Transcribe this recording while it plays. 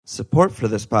Support for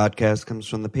this podcast comes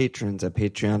from the patrons at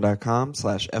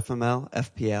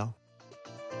patreon.com/FMLFPL.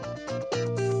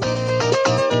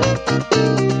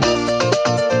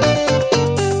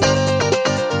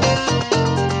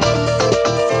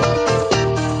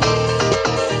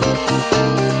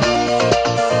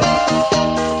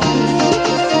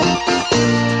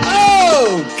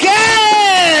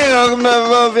 Welcome to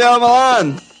FML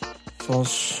Milan.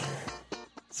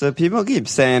 So people keep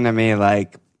saying to me,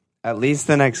 like, at least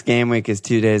the next game week is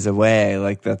 2 days away.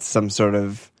 Like, that's some sort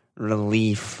of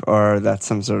relief, or that's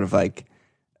some sort of, like,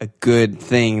 a good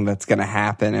thing that's going to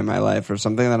happen in my life, or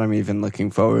something that I'm even looking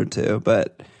forward to.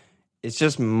 But it's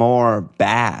just more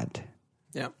bad.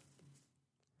 Yeah.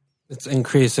 It's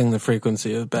increasing the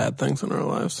frequency of bad things in our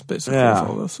lives, basically. Yeah. That's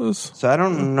all this is. So I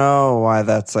don't know why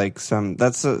that's, like, some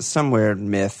weird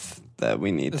myth that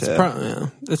we need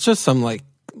to... It's just some, like,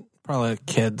 probably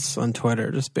kids on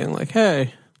Twitter just being like,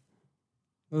 hey...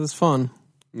 It was fun.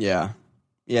 Yeah.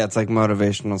 Yeah, it's like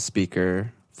motivational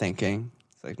speaker thinking.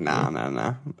 It's like,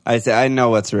 nah. I know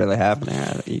what's really happening.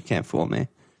 You can't fool me.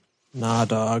 Nah,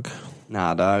 dog.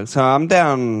 So I'm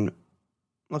down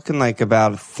looking like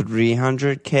about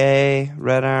 300K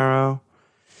Red Arrow.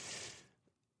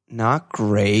 Not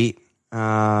great.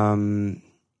 I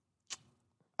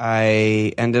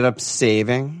ended up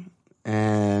saving,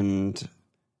 and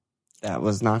that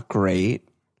was not great.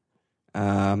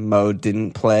 Mo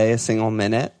didn't play a single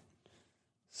minute,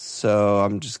 so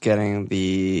I'm just getting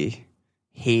the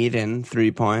Hayden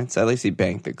 3 points. At least he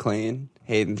banked it clean.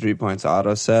 Hayden 3 points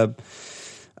auto sub.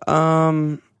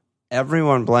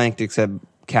 Everyone blanked except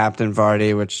Captain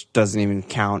Vardy, which doesn't even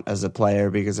count as a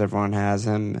player because everyone has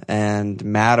him. And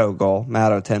Matto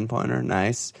 10-pointer,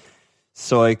 nice.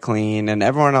 Soy clean, and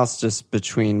everyone else just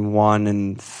between 1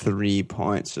 and 3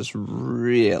 points, just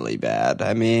really bad.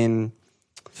 I mean...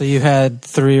 So you had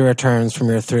 3 returns from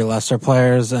your 3 lesser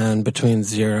players and between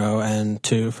 0 and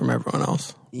 2 from everyone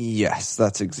else. Yes,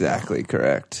 that's exactly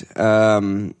correct.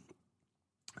 No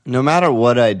matter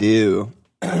what I do,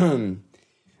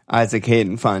 Isaac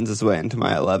Hayden finds his way into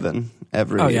my 11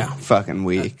 every fucking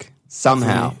week.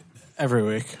 Somehow. Every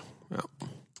week.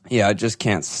 Yeah, I just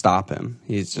can't stop him.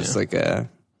 He's just like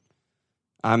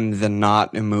I'm the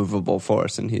not immovable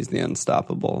force and he's the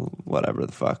unstoppable whatever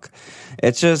the fuck.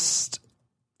 It's just...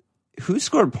 Who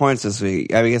scored points this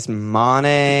week? I guess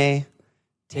Mane,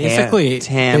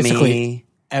 Tammy,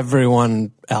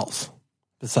 everyone else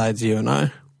besides you and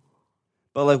I.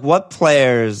 But like, what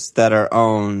players that are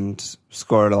owned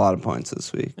scored a lot of points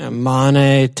this week? Yeah,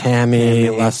 Mane, Tammy,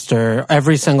 Leicester.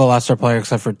 Every single Leicester player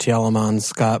except for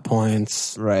Tielemans got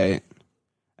points. Right.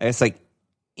 I guess like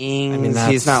Ings.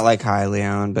 He's not like highly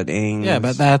owned, but Ings. Yeah,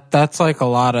 but that's like a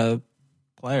lot of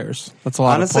players. That's a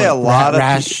lot. Honestly, of a lot of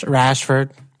Rashford.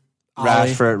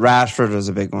 Rashford was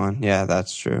a big one. Yeah,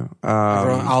 that's true.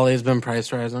 Ollie's been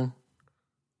price rising.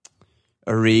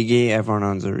 Origi, everyone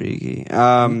owns Origi.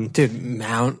 Dude,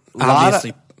 Mount,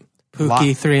 obviously.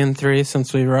 Pookie 3-3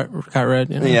 since we got rid.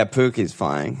 You know? Yeah, Pookie's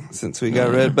flying since we got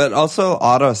rid. But also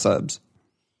auto subs.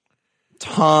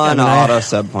 Ton of auto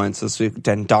sub points this week.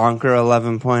 Dendonker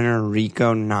 11-pointer,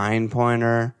 Rico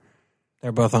 9-pointer.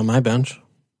 They're both on my bench.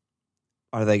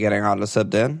 Are they getting auto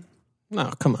subbed in?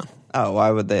 No, come on. Oh,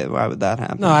 why would that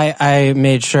happen? No, I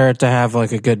made sure to have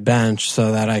like a good bench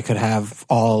so that I could have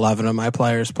all 11 of my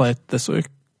players play this week.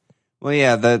 Well,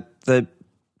 yeah, the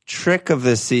trick of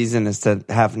this season is to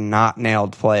have not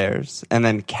nailed players and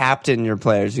then captain your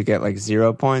players. You get like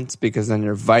 0 points because then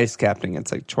your vice captain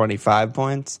gets like 25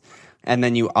 points. And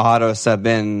then you auto sub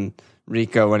in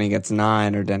Rico when he gets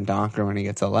 9 or Dendonker when he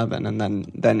gets 11, and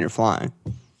then you're flying.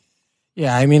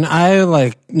 Yeah, I mean, I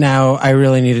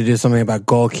really need to do something about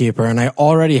goalkeeper, and I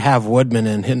already have Woodman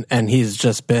in, and he's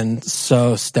just been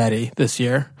so steady this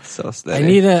year. So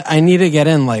steady. I need to get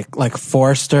in like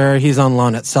Forster. He's on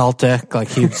loan at Celtic. Like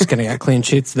he's gonna get clean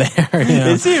sheets there. You know?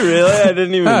 Is he really? I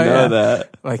didn't even know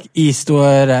that. Like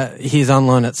Eastwood, he's on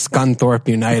loan at Scunthorpe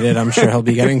United. I'm sure he'll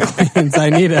be getting cleans.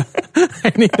 I need to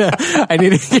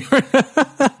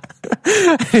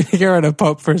get rid of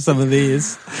Pope for some of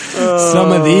these.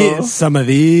 Some of these.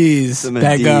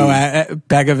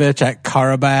 Begovic at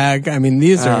Karabag. I mean,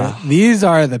 these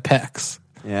are the picks.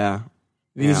 Yeah.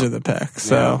 These are the picks.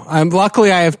 So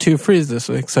luckily I have 2 frees this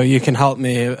week, so you can help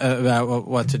me about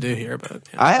what to do here. But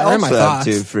I also have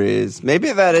 2 frees.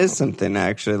 Maybe that is something to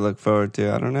actually look forward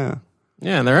to. I don't know.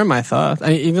 Yeah, they're in my thoughts.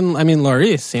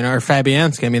 Lloris, or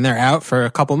Fabianski. I mean, they're out for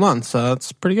a couple months, so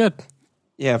it's pretty good.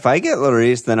 Yeah, if I get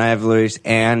Lloris, then I have Lloris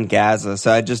and Gaza,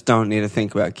 so I just don't need to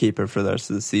think about keeper for the rest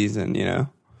of the season,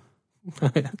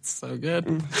 That's so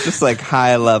good. Just like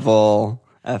high level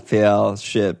FPL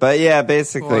shit. But yeah,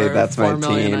 basically that's my 4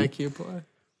 million team. IQ play.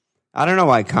 I don't know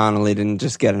why Connolly didn't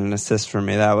just get an assist for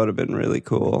me. That would have been really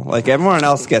cool. Like everyone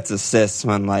else gets assists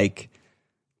when like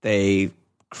they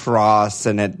cross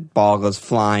and it ball goes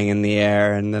flying in the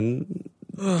air, and then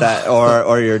that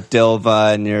or your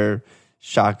Dilva and your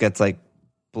shot gets like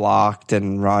blocked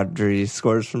and Rodri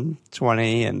scores from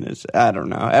 20, and I don't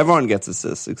know. Everyone gets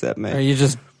assists except me. Are you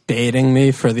just baiting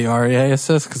me for the REA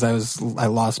assist because I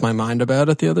lost my mind about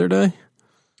it the other day?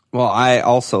 Well, I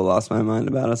also lost my mind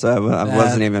about it, so I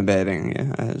wasn't even baiting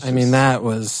you. I mean, that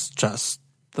was just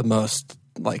the most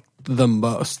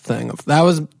thing of that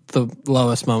was the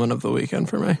lowest moment of the weekend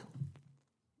for me.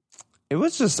 It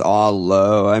was just all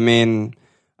low. I mean,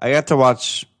 I got to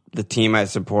watch the team I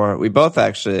support. We both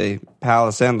actually,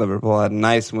 Palace and Liverpool, had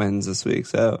nice wins this week,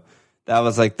 so that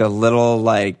was like the little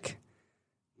like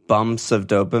bumps of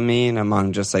dopamine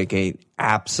among just like a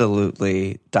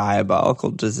absolutely diabolical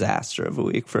disaster of a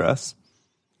week for us.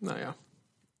 Oh yeah.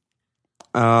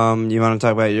 You want to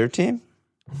talk about your team?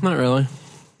 Not really.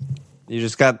 You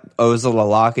just got Ozil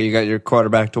Lalaka. You got your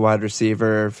quarterback to wide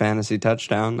receiver fantasy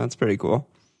touchdown. That's pretty cool.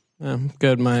 Yeah,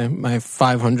 good. My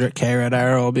 500K red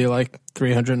arrow will be like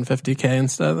 350K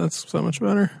instead. That's so much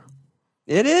better.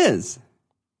 It is.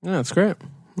 Yeah, it's great.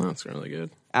 That's really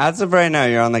good. As of right now,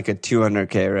 you're on like a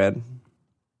 200K red.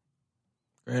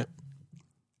 Great.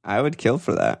 I would kill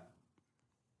for that.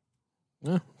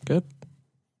 Yeah, good.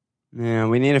 Yeah,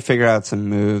 we need to figure out some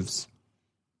moves.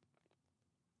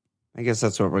 I guess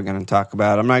that's what we're going to talk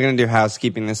about. I'm not going to do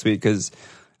housekeeping this week because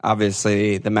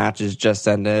obviously the matches just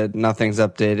ended. Nothing's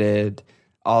updated.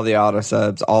 All the auto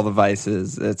subs, all the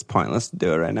vices. It's pointless to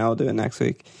do it right now. We'll do it next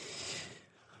week.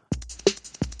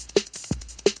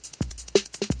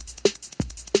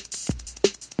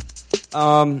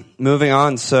 Moving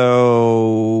on.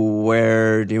 So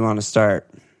where do you want to start?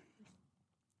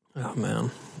 Oh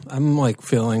man, I'm like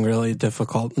feeling really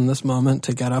difficult in this moment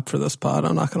to get up for this pod.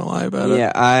 I'm not going to lie about it.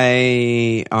 Yeah,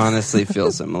 I honestly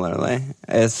feel similarly.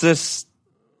 It's just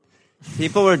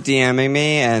people were DMing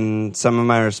me, and some of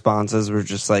my responses were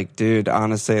just like, "Dude,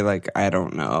 honestly, like I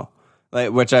don't know,"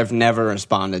 like which I've never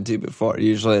responded to before.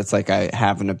 Usually, it's like I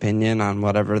have an opinion on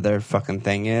whatever their fucking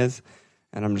thing is.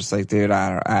 And I'm just like, dude,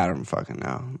 I don't fucking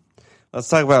know. Let's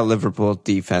talk about Liverpool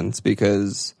defense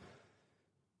because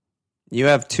you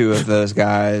have two of those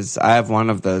guys. I have one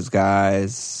of those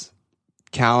guys.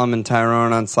 Callum and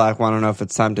Tyrone on Slack want to know if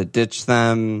it's time to ditch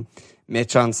them.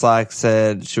 Mitch on Slack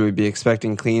said, should we be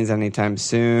expecting cleans anytime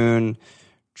soon?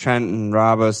 Trent and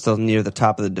Robbo still near the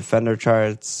top of the defender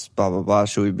charts. Blah, blah, blah.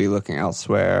 Should we be looking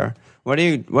elsewhere? What are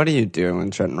you doing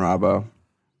with Trent and Robbo?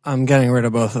 I'm getting rid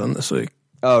of both of them this week.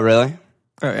 Oh, really?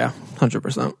 Oh yeah,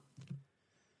 100%.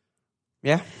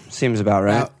 Yeah, seems about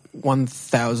right.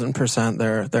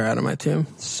 1,000%. They're out of my team.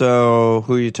 So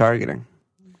who are you targeting?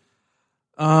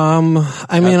 I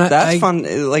mean, that's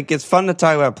fun. Like it's fun to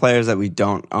talk about players that we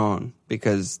don't own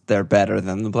because they're better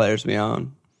than the players we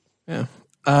own. Yeah,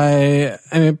 I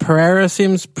mean Pereira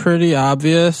seems pretty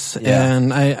obvious,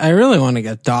 and I really want to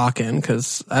get Doc in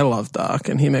because I love Doc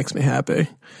and he makes me happy.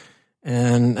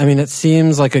 And I mean, it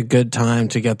seems like a good time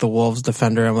to get the Wolves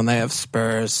defender in when they have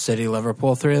Spurs, City,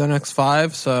 Liverpool 3 of the next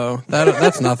 5. So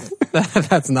that's nothing.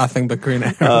 That's nothing but green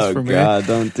arrows for me. Oh God,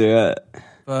 don't do it.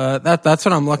 But that's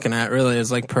what I'm looking at. Really,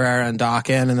 is like Pereira and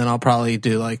Doc in, and then I'll probably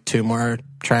do like 2 more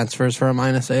transfers for a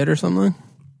 -8 or something.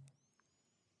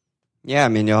 Yeah, I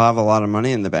mean, you'll have a lot of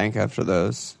money in the bank after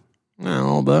those. Yeah, a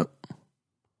little bit.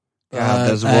 God,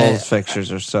 those Wolves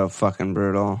fixtures are so fucking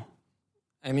brutal.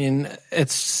 I mean, I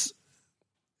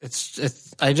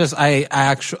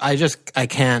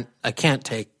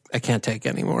can't take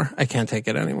anymore. I can't take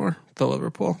it anymore. The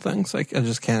Liverpool things. Like I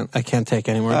can't take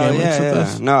any more game weeks with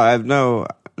this. No, I have no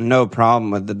problem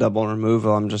with the double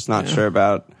removal. I'm just not sure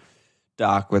about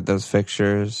Doc with those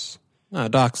fixtures. No,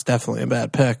 Doc's definitely a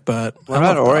bad pick, but what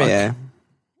about Aurier?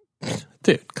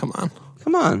 Dude, come on.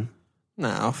 Come on.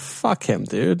 No, fuck him,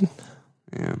 dude.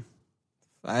 Yeah.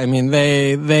 I mean,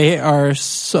 they are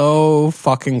so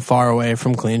fucking far away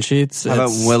from clean sheets. How about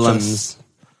Willems?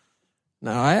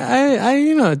 No,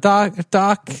 I Doc,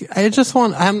 I just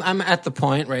want, I'm at the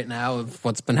point right now of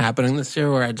what's been happening this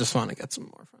year where I just want to get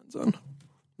some more friends on.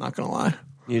 Not gonna lie.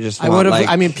 You just want,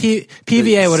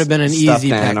 PVA would have been an easy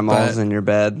pick. Animals in your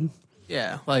bed.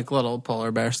 Yeah, like little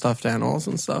polar bear stuffed animals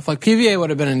and stuff. Like PVA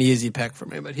would have been an easy pick for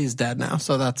me, but he's dead now,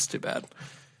 so that's too bad.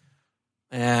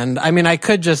 And I mean, I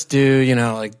could just do,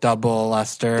 like double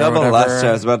Leicester. Double Leicester.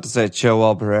 I was about to say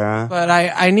Chilwell Pereira. But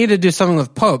I need to do something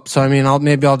with Pope. So I mean, I'll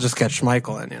just get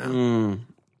Schmeichel in,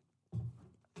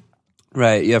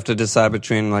 Right. You have to decide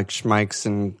between like Schmeichs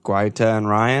and Guaita and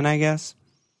Ryan, I guess.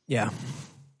 Yeah.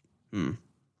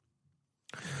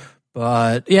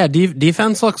 But yeah,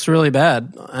 defense looks really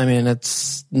bad. I mean,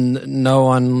 it's no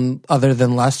one other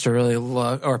than Leicester really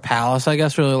or Palace, I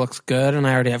guess, really looks good. And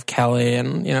I already have Kelly,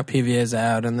 and PVA's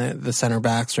out, and the center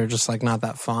backs are just like not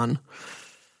that fun.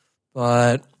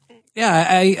 But yeah,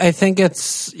 I think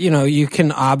it's you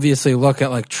can obviously look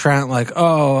at like Trent, like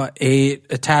 8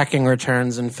 attacking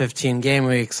returns in 15 game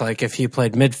weeks. Like if he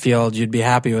played midfield, you'd be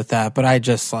happy with that. But I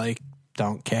just like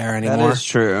don't care anymore. That is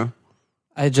true.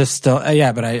 I just still,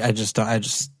 but I just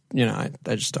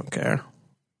don't care.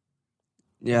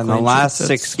 Yeah, in the last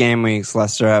 6 game weeks,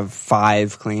 Leicester have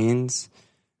 5 cleans.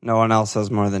 No one else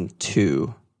has more than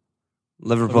 2.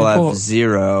 Liverpool have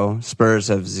 0. Spurs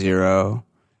have 0.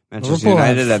 Manchester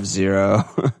United have 0.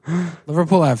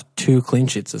 Liverpool have 2 clean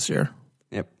sheets this year.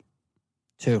 Yep.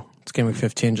 2. It's game week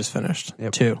 15 just finished.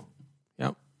 Yep. 2.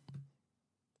 Yep.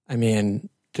 I mean,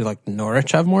 do like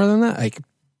Norwich have more than that? Like,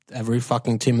 every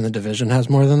fucking team in the division has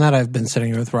more than that. I've been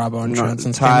sitting here with Robbo and Trent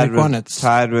since game week 1. It's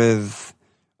tied with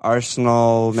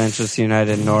Arsenal, Manchester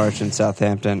United, Norwich, and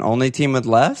Southampton. Only team with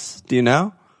less? Do you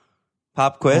know?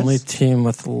 Pop quiz? Only team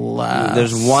with less.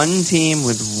 There's one team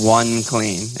with 1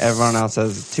 clean. Everyone else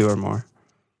has 2 or more.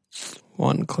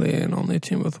 1 clean. Only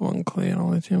team with 1 clean.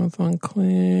 Only team with 1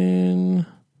 clean.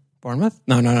 Bournemouth?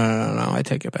 No. I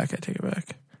take it back.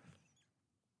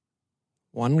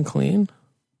 1 clean?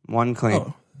 1 clean.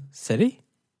 Oh. City?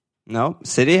 No,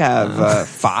 City have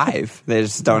 5. They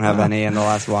just don't have any in the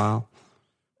last while.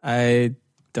 I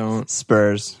don't.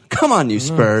 Spurs. Come on, you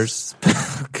Spurs.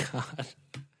 Oh, God.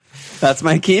 That's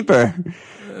my keeper.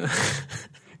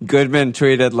 Goodman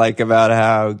tweeted about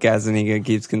how Gazaniga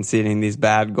keeps conceding these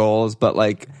bad goals, but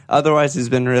otherwise he's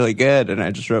been really good. And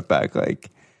I just wrote back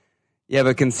yeah,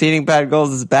 but conceding bad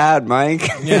goals is bad, Mike.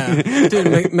 Yeah.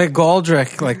 Dude,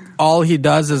 McGoldrick, all he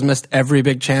does is missed every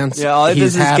big chance he's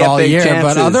had all year. Chances.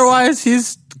 But otherwise,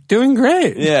 he's doing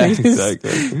great. Yeah,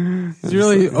 exactly. He's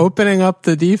really opening up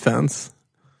the defense.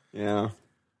 Yeah.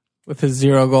 With his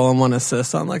 0 goal and 1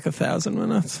 assist on 1,000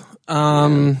 minutes.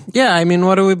 Yeah, I mean,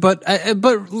 what do we, but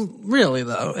really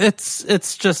though,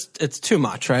 it's too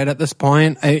much, right? At this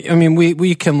point, I mean,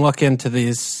 we can look into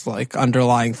these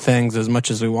underlying things as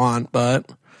much as we want, but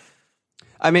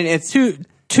I mean, it's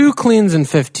two cleans in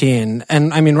 15.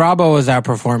 And I mean, Robbo was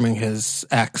outperforming his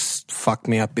fuck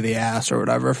me up the ass or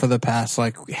whatever for the past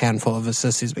handful of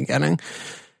assists he's been getting.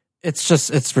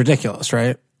 It's ridiculous,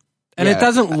 right? And it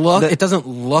doesn't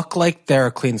look like there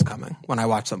are cleans coming when I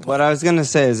watch them play. What I was going to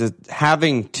say is that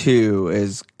having 2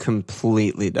 is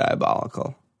completely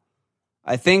diabolical.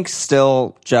 I think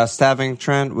still just having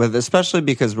Trent, especially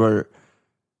because we're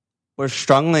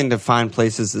struggling to find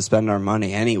places to spend our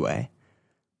money anyway.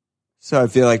 So I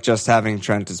feel like just having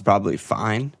Trent is probably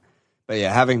fine. But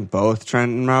yeah, having both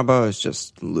Trent and Robbo is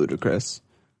just ludicrous.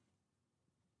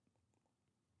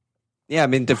 Yeah, I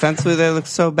mean, defensively they look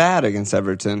so bad against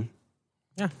Everton.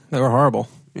 Yeah, they were horrible.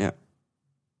 Yeah.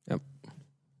 Yep.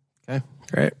 Okay,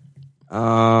 great.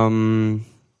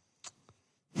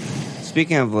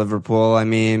 Speaking of Liverpool, I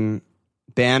mean,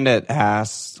 Bandit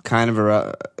asked kind of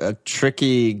a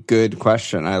tricky, good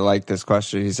question. I like this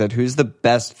question. He said, who's the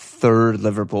best 3rd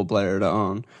Liverpool player to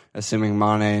own, assuming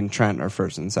Mane and Trent are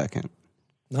 1st and 2nd?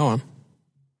 No one.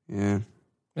 Yeah.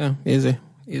 Yeah, easy.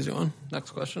 Easy one.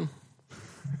 Next question.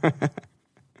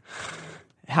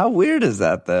 How weird is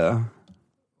that, though?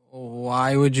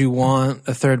 Why would you want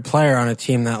a 3rd player on a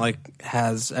team that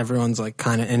has everyone's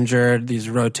kind of injured, these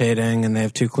rotating, and they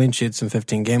have 2 clean sheets in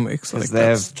 15 game weeks? That's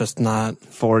have just not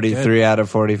 43 good. Out of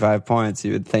 45 points.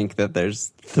 You would think that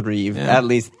there's at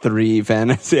least 3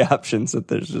 fantasy options, but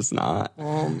there's just not.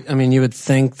 Well, I mean, you would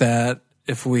think that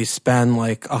if we spend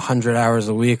 100 hours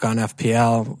a week on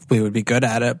FPL, we would be good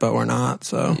at it, but we're not.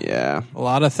 So yeah, a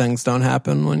lot of things don't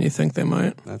happen when you think they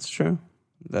might. That's true.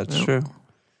 That's true.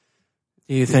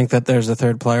 Do you think that there's a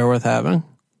 3rd player worth having?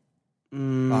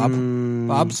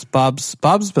 Bob's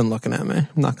been looking at me. I'm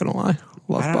not going to lie.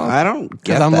 Love Bob. I don't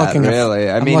get that, really.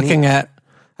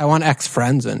 I want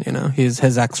ex-friends in,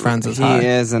 his ex-friends is high. He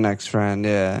is an ex-friend,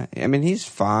 yeah. I mean, he's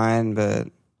fine, but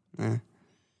yep.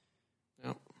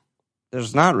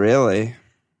 There's not really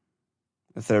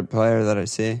a 3rd player that I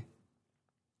see.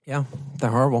 Yeah, they're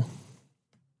horrible.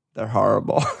 They're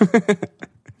horrible.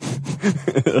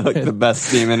 They're the best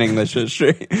team in English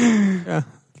history. Yeah,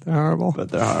 they're horrible. But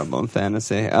they're horrible in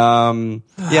fantasy.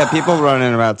 Yeah, people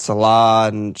running about Salah,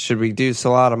 and should we do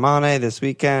Salah to Mane this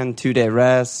weekend? 2-day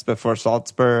rest before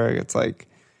Salzburg. It's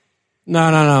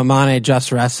No. Mane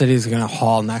just rested. He's going to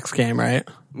haul next game, right?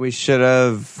 We should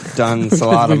have done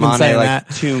Salah to Mane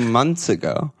 2 months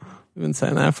ago. You've been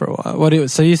saying that for a while.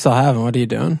 So you still have him. What are you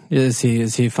doing? Is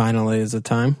he finally, is it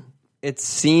time? It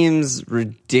seems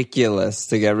ridiculous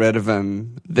to get rid of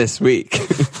him this week.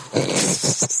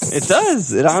 It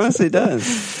does. It honestly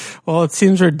does. Well, it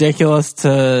seems ridiculous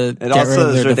to get rid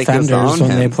of their defenders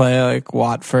when they play like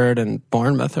Watford and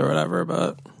Bournemouth or whatever.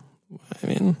 But I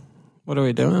mean, what are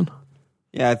we doing?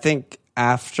 Yeah, I think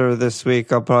after this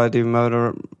week, I'll probably do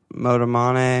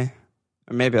Motomane.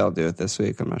 Or maybe I'll do it this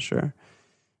week. I'm not sure.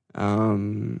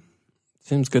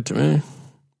 Seems good to me.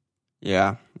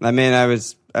 Yeah. I mean, I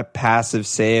was a passive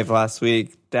save last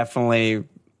week. Definitely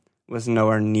was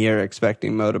nowhere near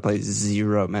expecting Mo to play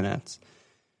 0 minutes.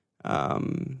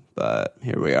 But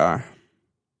here we are.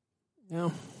 Yeah.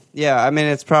 Yeah, I mean,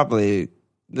 it's probably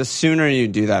the sooner you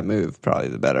do that move, probably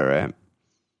the better, right?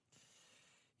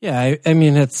 Yeah, I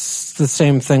mean, it's the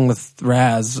same thing with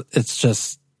Raz. It's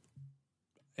just,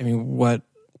 I mean, like,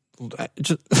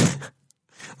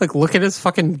 look at his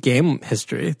fucking game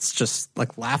history. It's just,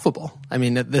 like, laughable. I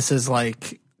mean, this is,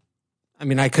 like, I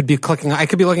mean, I could be looking at,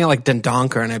 like,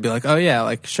 Dendoncker, and I'd be like, oh, yeah,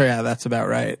 like, sure, yeah, that's about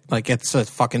right. Like, it's a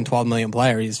fucking 12 million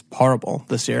player. He's horrible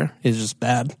this year. He's just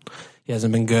bad. He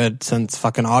hasn't been good since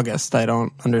fucking August. I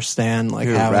don't understand, like,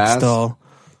 how Raz? it's still...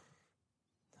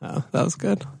 Oh, that was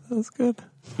good. That was good.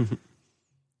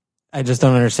 I just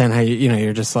don't understand how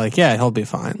you're just like, yeah, he'll be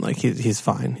fine. Like he's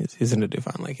fine. He's going to do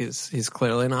fine. Like he's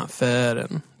clearly not fit,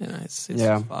 and he's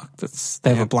fucked.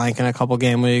 They have a blank in a couple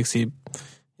game weeks. He's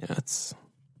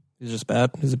just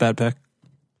bad. He's a bad pick.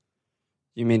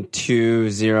 You mean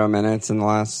 2-0 minutes in the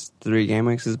last 3 game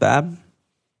weeks is bad?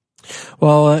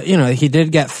 Well, he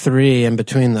did get 3 in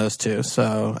between those 2.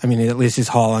 So I mean, at least he's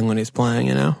hauling when he's playing.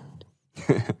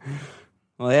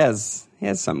 Well, he has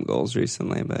some goals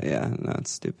recently, but yeah, no, it's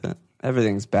stupid.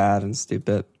 Everything's bad and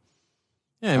stupid.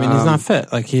 Yeah, I mean, he's not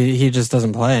fit. Like, he just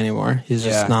doesn't play anymore. He's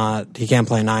just not... He can't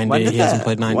play 90. He hasn't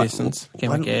played 90 since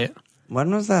game week 8.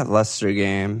 When was that Leicester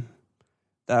game?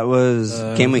 That was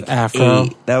game week Afro.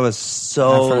 8. That was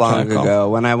so long ago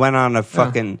when I went on a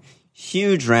fucking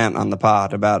huge rant on the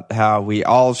pod about how we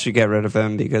all should get rid of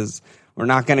him because we're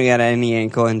not going to get any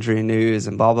ankle injury news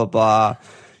and blah, blah, blah.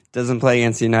 Doesn't play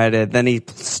against United. Then he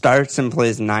starts and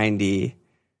plays 90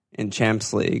 in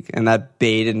Champions League, and that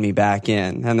baited me back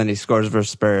in. And then he scores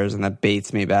versus Spurs, and that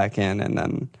baits me back in. And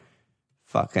then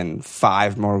fucking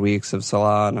 5 more weeks of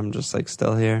Salah, and I'm just like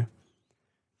still here.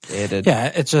 Baited.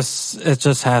 Yeah, it just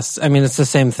has. I mean, it's the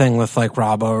same thing with like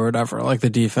Robbo or whatever. Like the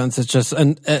defense, it's just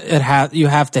and you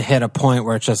have to hit a point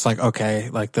where it's just like, okay,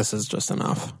 like this is just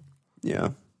enough. Yeah.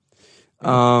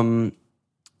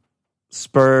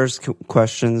 Spurs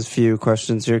questions, few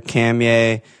questions here.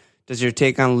 Camye, does your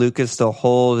take on Lucas still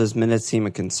hold? Does minutes seem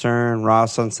a concern?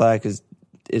 Ross on Slack, is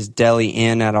Dele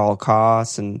in at all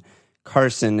costs? And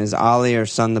Carson, is Ali or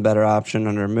Son the better option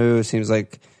under Moo? Seems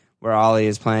like where Ali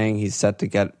is playing, he's set to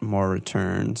get more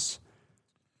returns.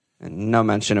 And no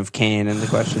mention of Kane in the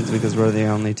questions because we're the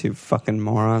only 2 fucking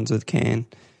morons with Kane.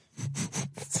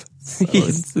 He had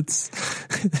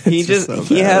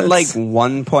like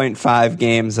 1.5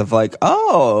 games of like,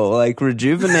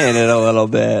 rejuvenated a little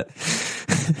bit.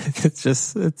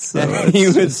 He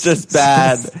was just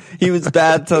bad. He was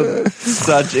bad to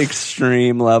such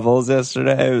extreme levels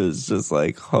yesterday. It was just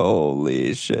like,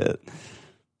 holy shit.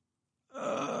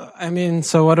 I mean,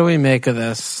 so what do we make of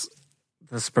this?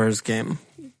 The Spurs game,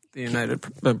 the United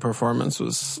performance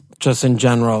was just in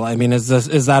general. I mean, is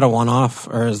that a one-off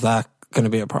or is that going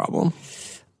to be a problem?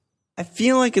 I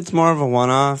feel like it's more of a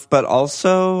one-off, but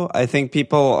also I think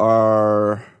people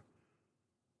are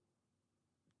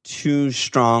too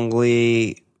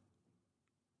strongly...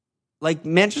 Like,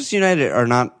 Manchester United are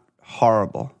not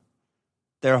horrible.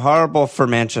 They're horrible for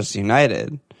Manchester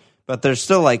United, but they're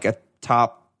still like a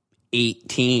top 8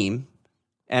 team,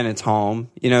 and it's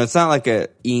home. It's not like a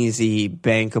easy,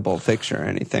 bankable fixture or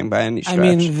anything by any stretch.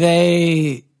 I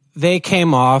mean, they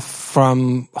came off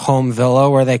from home Villa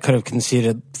where they could have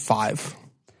conceded 5.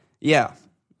 Yeah.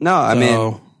 No, I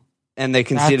mean, and they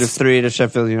conceded 3 to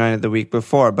Sheffield United the week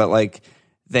before, but like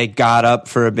they got up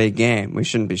for a big game. We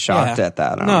shouldn't be shocked at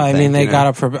that. I mean, they got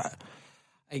up for...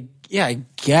 I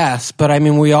guess, but I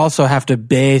mean, we also have to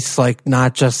base like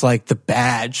not just like the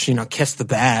badge, kiss the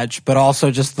badge, but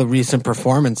also just the recent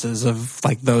performances of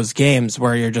like those games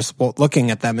where you're just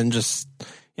looking at them and just,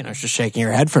 just shaking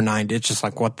your head for 90. It's just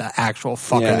like, what the actual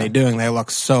fuck are they doing? They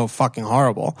look so fucking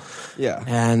horrible. Yeah.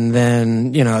 And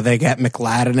then, they get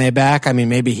McLadene back. I mean,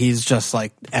 maybe he's just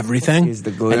like everything. He's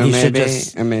the glue, and he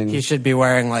maybe. He should be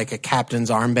wearing like a captain's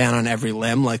armband on every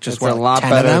limb, like just wear a like lot 10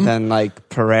 better of them. than like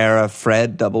Pereira,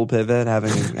 Fred double pivot,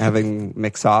 having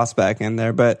McSauce back in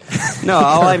there. But no,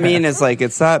 all I mean is like,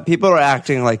 it's not, people are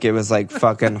acting like it was like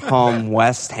fucking home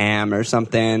West Ham or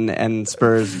something and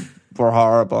Spurs were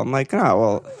horrible. I'm like, oh,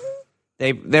 well,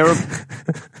 they were.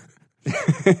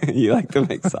 You like to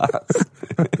make sauce.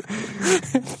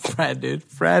 Fred, dude.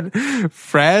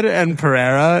 Fred and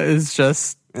Pereira is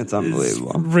just. It's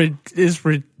unbelievable. Is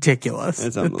ridiculous.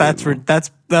 It's unbelievable.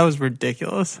 That was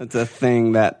ridiculous. It's a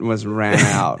thing that was ran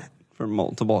out for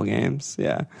multiple games.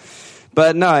 Yeah.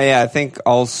 But no, yeah, I think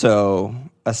also,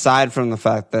 aside from the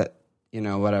fact that,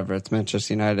 whatever, it's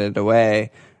Manchester United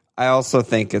away, I also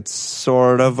think it's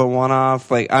sort of a one-off.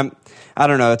 Like, I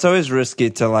don't know. It's always risky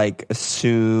to like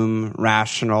assume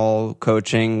rational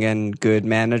coaching and good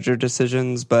manager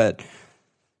decisions, but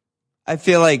I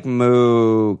feel like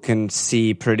Moo can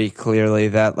see pretty clearly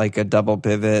that like a double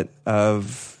pivot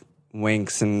of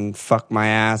Winks and fuck my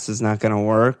ass is not going to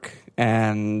work.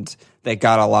 And they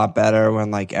got a lot better when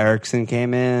like Eriksen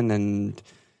came in, and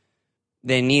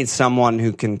they need someone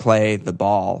who can play the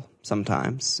ball.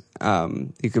 Sometimes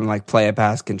you can like play a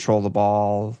pass, control the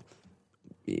ball,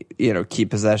 keep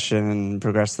possession and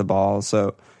progress the ball.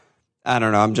 So I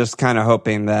don't know. I'm just kind of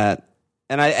hoping that,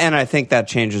 and I think that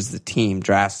changes the team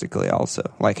drastically.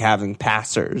 Also, like having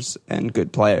passers and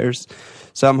good players.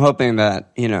 So I'm hoping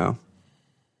that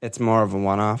it's more of a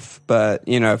one-off. But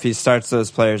if he starts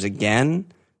those players again,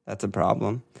 that's a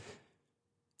problem.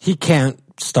 He can't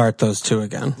start those two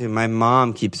again. Dude, my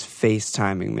mom keeps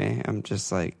FaceTiming me. I'm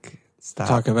just like, stop.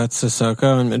 Talk about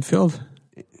Sissoko in midfield?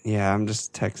 Yeah, I'm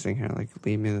just texting her, like,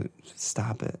 leave me,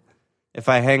 stop it. If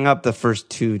I hang up the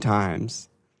first 2 times,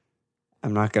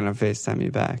 I'm not going to FaceTime you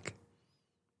back.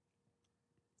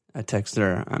 I text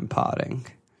her, I'm potting.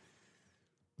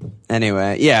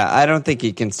 Anyway, yeah, I don't think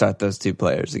he can start those 2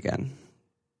 players again.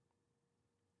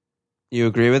 You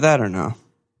agree with that or no?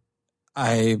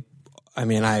 I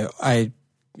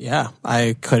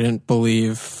couldn't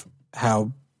believe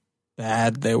how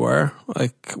bad they were.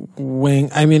 Like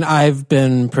I've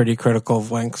been pretty critical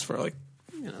of Winks for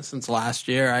since last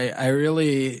year. I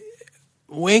really,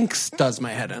 Winks does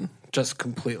my head in just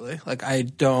completely. Like I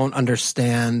don't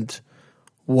understand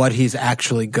what he's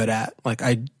actually good at. Like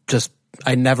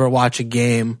I never watch a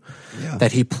game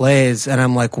that he plays and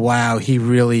I'm like, wow, he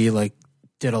really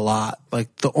did a lot.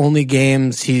 Like the only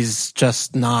games he's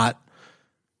just not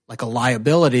like a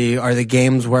liability are the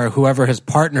games where whoever his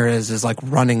partner is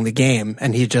running the game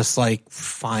and he just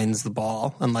finds the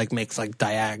ball and makes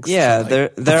diags. Yeah,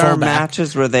 there are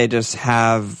matches where they just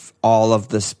have all of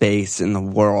the space in the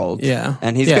world. Yeah.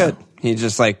 And he's good. He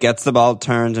just gets the ball,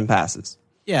 turns and passes.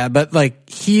 Yeah, but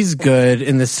he's good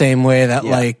in the same way that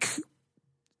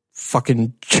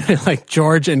fucking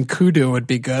George and Kudu would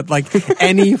be good.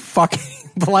 Any fucking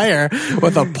player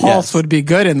with a pulse would be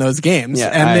good in those games. Yeah,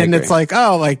 and then agree.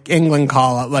 it's England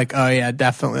call up oh yeah,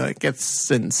 definitely. It's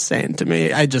insane to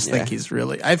me. I just think he's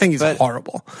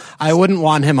horrible. I wouldn't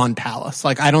want him on Palace.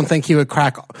 I don't think he would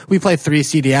crack. We play 3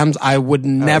 CDMs. I would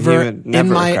never in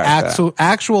my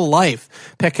actual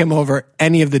life pick him over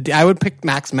any of the. I would pick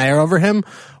Max Meyer over him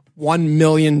 1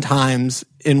 million times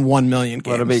in 1 million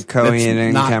games. What about Cohen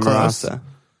and Camarasa?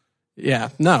 Yeah,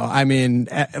 no, I mean,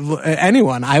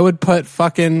 anyone. I would put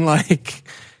fucking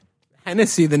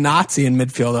Hennessy the Nazi in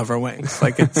midfield over Winks.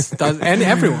 And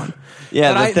everyone.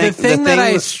 Yeah, but the thing that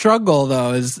I struggle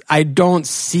though is I don't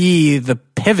see the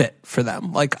pivot for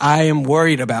them. I am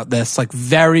worried about this,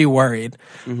 very worried.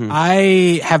 Mm-hmm.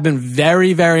 I have been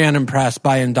very, very unimpressed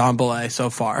by Ndombele so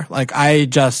far.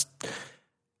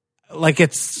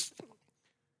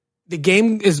 The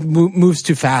game moves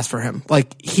too fast for him.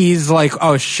 He's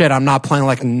oh shit, I'm not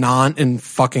playing non in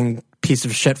fucking piece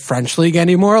of shit French league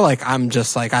anymore. I'm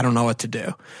just I don't know what to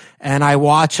do. And I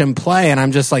watch him play and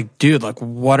I'm just dude,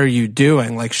 what are you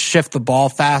doing? Shift the ball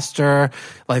faster,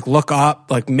 look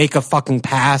up, make a fucking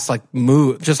pass,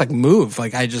 move, just move.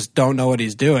 I just don't know what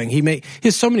he's doing. He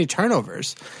has so many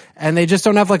turnovers and they just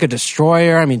don't have a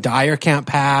destroyer. I mean, Dyer can't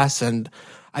pass and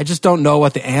I just don't know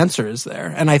what the answer is there.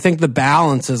 And I think the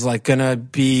balance is going to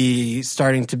be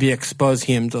starting to be exposed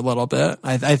hemmed a little bit.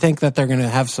 I think that they're going to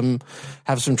have some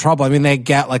trouble. I mean, they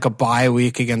get a bye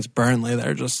week against Burnley.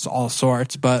 They're just all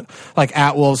sorts. But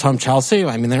at Wolves, home Chelsea,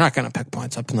 I mean, they're not going to pick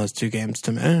points up in those 2 games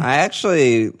to me. I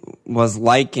actually was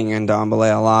liking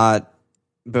Ndombele a lot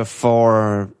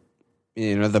before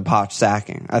the Poch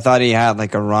sacking. I thought he had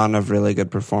like a run of really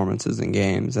good performances in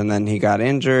games, and then he got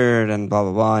injured and blah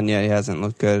blah blah, and he hasn't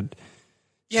looked good.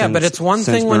 Yeah, but it's one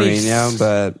thing when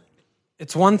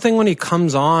it's one thing when he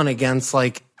comes on against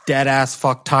like dead ass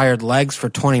fuck tired legs for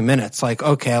 20 minutes. Like,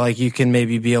 okay, like you can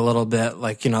maybe be a little bit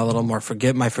like, a little more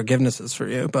my forgiveness is for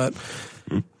you. But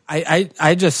I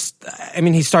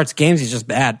mean, he starts games, he's just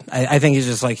bad. I think he's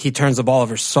just like, he turns the ball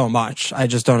over so much. I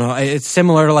just don't know. It's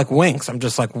similar to like Winks. I'm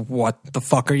just like, what the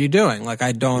fuck are you doing? Like,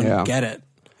 I don't get it.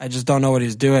 I just don't know what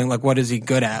he's doing. Like, what is he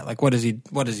good at? Like, what is he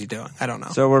doing? I don't know.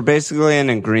 So we're basically in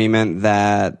agreement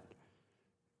that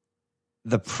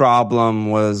the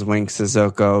problem was Winks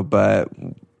Sissoko, but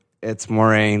it's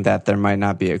worrying that there might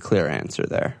not be a clear answer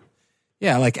there.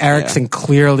 Yeah, like Eriksson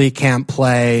clearly can't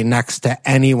play next to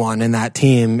anyone in that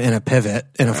team in a pivot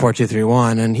in a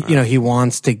 4-2-3-1, and he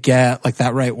wants to get like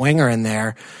that right winger in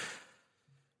there.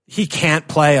 He can't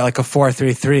play like a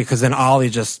 4-3-3 because then Ollie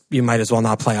you might as well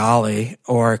not play Ollie,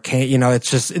 or can't,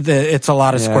 it's a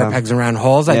lot of square pegs and round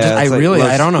holes. I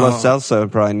don't know. Lo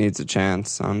Celso probably needs a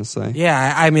chance, honestly.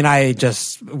 Yeah, I mean,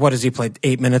 what has he played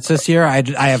 8 minutes this year?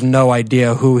 I have no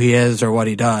idea who he is or what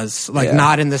he does. Like,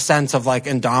 not in the sense of like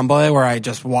Ndombele where I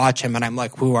just watch him and I'm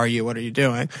like, who are you? What are you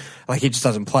doing? Like, he just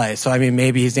doesn't play. So, I mean,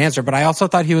 maybe he's the answer, but I also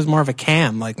thought he was more of a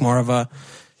cam, like more of a,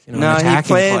 he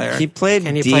played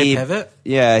He deep. play pivot?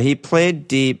 Yeah, he played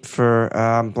deep for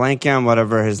blanking on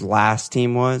whatever his last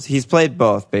team was. He's played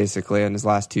both basically in his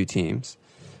last two teams,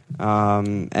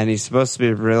 and he's supposed to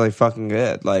be really fucking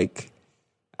good. Like,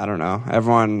 I don't know,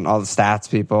 all the stats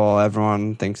people,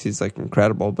 everyone thinks he's like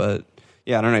incredible, but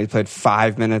yeah, I don't know. He played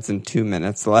 5 minutes and 2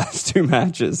 minutes the last two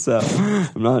matches, so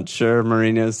I'm not sure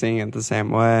Mourinho's seeing it the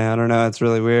same way. I don't know. It's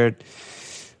really weird.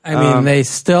 I mean, they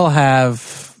still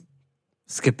have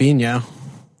Skipinho.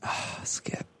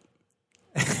 Skip.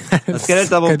 Let's get a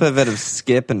double pivot of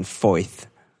Skip and Foyth.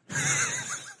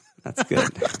 That's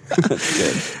good. That's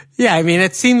good. Yeah, I mean,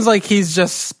 it seems like he's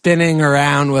just spinning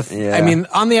around with... Yeah. I mean,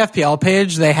 on the FPL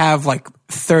page, they have like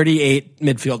 38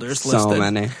 midfielders listed. So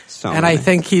many. And I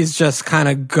think he's just kind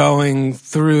of going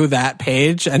through that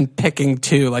page and picking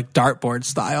two, like dartboard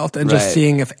style, and just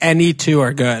seeing if any two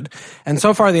are good. And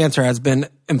so far, the answer has been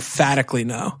emphatically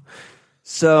no.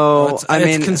 So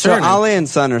Ali and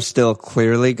Son are still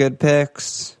clearly good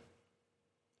picks.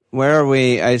 Where are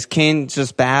we? Is Kane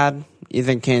just bad? You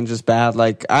think Kane's just bad?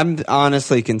 Like, I'm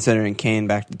honestly considering Kane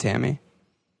back to Tammy.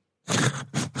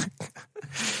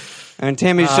 And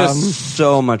Tammy's just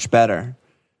so much better.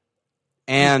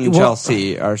 And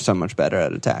Chelsea are so much better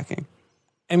at attacking.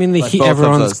 I mean, both of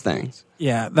those things.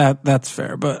 Yeah, that's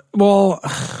fair. But,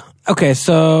 okay,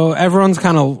 so everyone's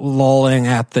kind of lolling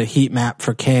at the heat map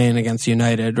for Kane against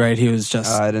United, right? He was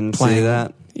just I didn't see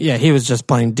that. Yeah, he was just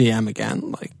playing DM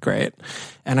again. Like, great.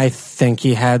 And I think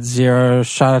he had 0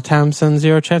 shot attempts and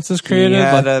 0 chances created. He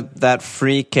had that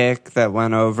free kick that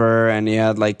went over, and he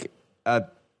had like a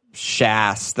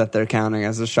Shas that they're counting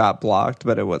as a shot blocked,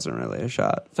 but it wasn't really a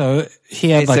shot. So he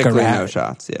had basically like no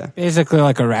shots, yeah. Basically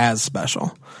like a Raz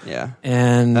special. Yeah.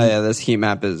 And this heat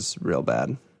map is real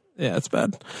bad. Yeah, it's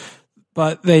bad.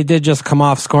 But they did just come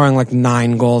off scoring like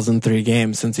 9 goals in 3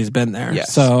 games since he's been there.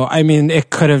 Yes. So, I mean, it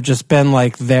could have just been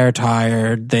like they're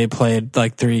tired. They played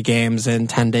like 3 games in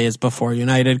 10 days before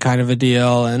United kind of a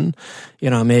deal. And,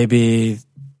 maybe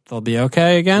they'll be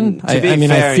okay again. I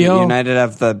feel United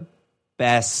have the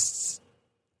best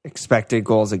expected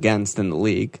goals against in the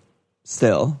league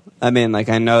still. I mean, like,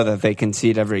 I know that they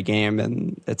concede every game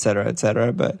and et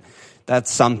cetera, but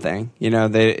that's something.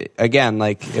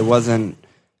 It wasn't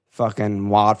fucking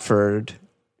Watford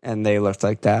and they looked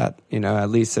like that. At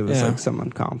least it was like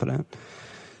someone competent.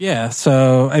 Yeah,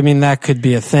 so, I mean, that could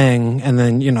be a thing. And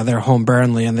then, they're home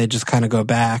Burnley and they just kind of go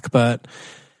back. But,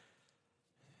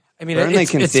 I mean, Burnley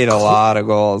concede a lot of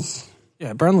goals.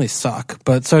 Yeah, Burnley suck,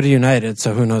 but so do United,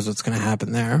 so who knows what's going to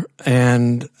happen there.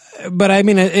 But I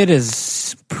mean, it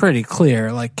is pretty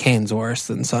clear, like, Kane's worse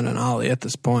than Son and Ollie at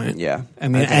this point. Yeah. I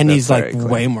mean, and he's, like,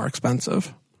 way more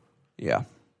expensive. Yeah.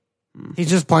 He's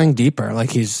just playing deeper.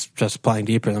 Like, he's just playing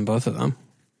deeper than both of them.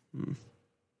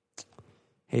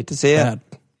 Hate to see it.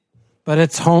 But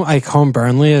it's home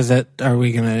Burnley. Are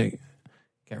we going to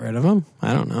get rid of him?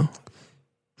 I don't know.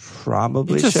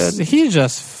 Probably should. He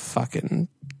just fucking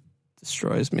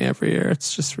destroys me every year.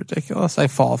 It's just ridiculous. I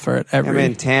fall for it every year. I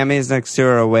mean, Tammy's next to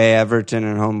her away Everton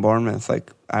and home Bournemouth.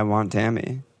 Like, I want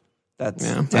Tammy.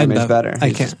 Tammy's better.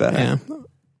 He's just better.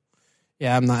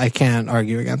 Yeah, I can't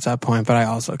argue against that point, but I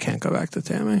also can't go back to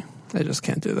Tammy. I just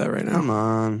can't do that right now. Come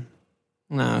on.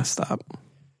 No, stop.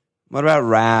 What about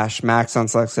Rash? Max on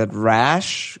Select said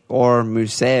Rash or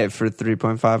Musaev for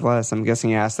 3.5 less. I'm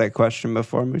guessing you asked that question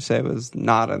before Musaev was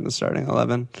not in the starting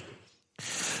 11.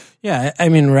 Yeah, I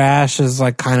mean, Rash is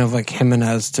like kind of like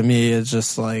Jimenez to me. It's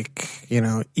just like,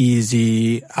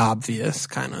 easy, obvious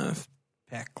kind of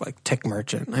pick, like Tick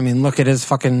Merchant. I mean, look at his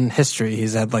fucking history.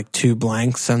 He's had like 2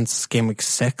 blanks since game week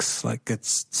 6. Like,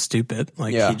 it's stupid.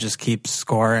 Like, He just keeps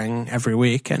scoring every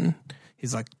week, and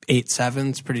he's like 8-7.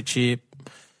 It's pretty cheap.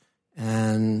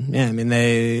 And yeah, I mean,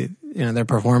 their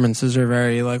performances are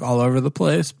very like all over the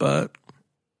place, but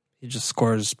he just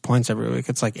scores points every week.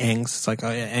 It's like Ings. It's like,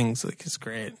 oh yeah, Ings, like, he's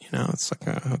great. It's like,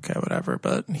 okay, whatever.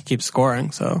 But he keeps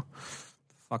scoring, so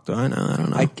fuck do I know? I don't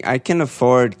know. I can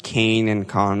afford Kane and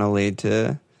Connolly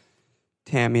to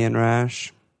Tammy and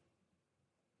Rash.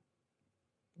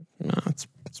 No, it's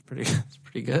pretty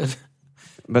good.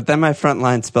 But then my front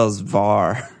line spells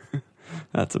VAR.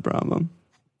 That's a problem.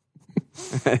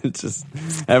 It's just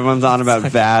everyone's on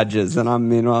about badges, and I'm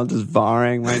meanwhile just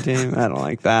VARing my team. I don't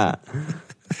like that.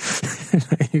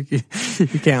 You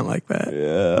can't like that.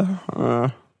 Yeah.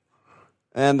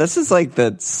 And this is like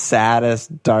the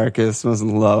saddest, darkest, most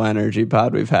low energy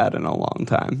pod we've had in a long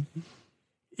time.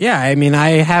 Yeah, I mean, I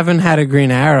haven't had a green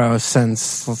arrow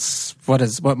since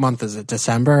what month is it?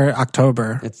 December,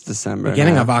 October. It's December.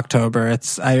 Beginning of October.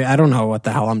 I don't know what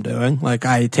the hell I'm doing. Like,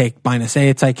 I take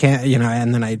 -8s, I can't,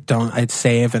 and then I'd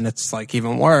save, and it's like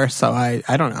even worse. So I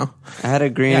don't know. I had a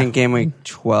green in game week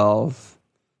 12.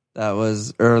 That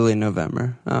was early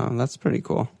November. Oh, that's pretty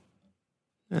cool.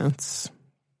 Yeah, it's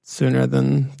sooner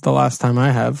than the last time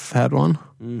I have had one.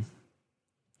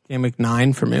 Game week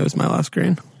 9 for me was my last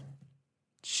green.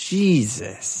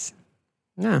 Jesus.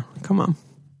 Yeah, come on.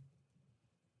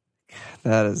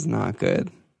 That is not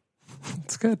good.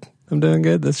 It's good. I'm doing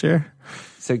good this year.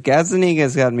 So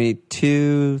Gazaniga's got me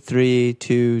 2, 3,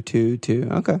 2, 2, 2.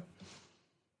 Okay.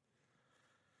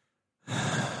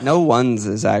 No ones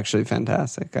is actually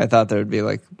fantastic. I thought there would be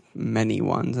like many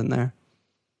ones in there.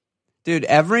 Dude,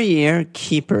 every year,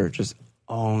 keeper just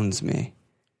owns me.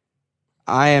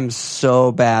 I am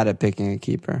so bad at picking a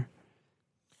keeper.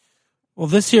 Well,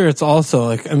 this year it's also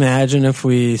like, imagine if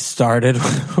we started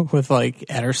with like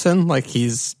Ederson, like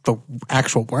he's the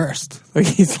actual worst. Like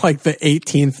he's like the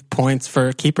 18th points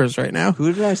for keepers right now.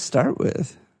 Who did I start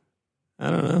with? I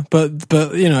don't know, but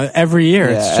every year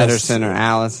it's just Ederson or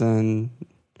Allison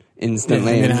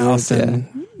instantly.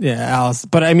 Allison, Allison.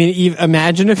 But I mean,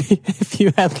 imagine if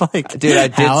you had like, dude, I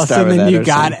did Allison, start with and Ederson. You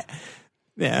got it.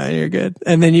 Yeah, you're good.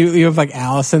 And then you have like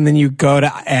Allison, then you go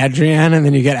to Adrian, and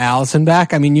then you get Allison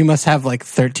back. I mean, you must have like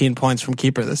 13 points from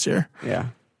keeper this year. Yeah,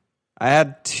 I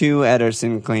had 2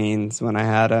 Ederson cleans when I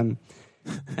had him.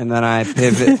 And then I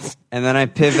pivoted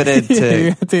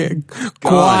to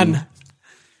Guan.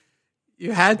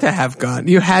 You had to have Gun.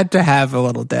 You had to have a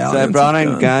little Dale. So I brought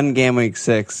in Gun game week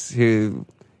 6, who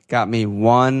got me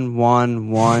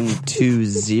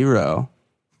 1-1-1-2-0.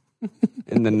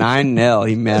 In the 9-0,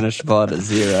 he managed to pull out a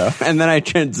 0. And then I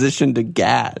transitioned to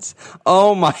Gaz.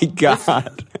 Oh my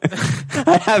God.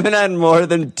 I haven't had more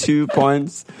than 2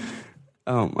 points.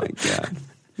 Oh my God.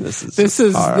 This needs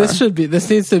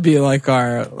to be like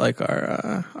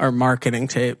our marketing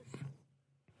tape.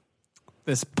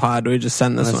 This pod, we just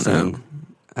send this one out.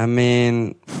 I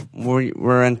mean,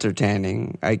 we're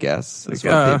entertaining, I guess, is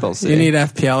what people see. You need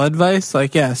FPL advice?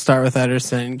 Like, yeah, start with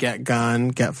Ederson, get Gunn,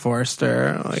 get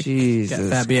Forster, like, Jesus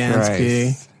get Fabianski,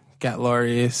 Christ. get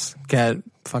Lloris, get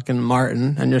fucking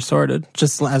Martin, and you're sorted.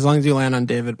 Just as long as you land on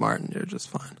David Martin, you're just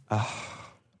fine.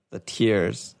 The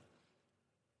tears.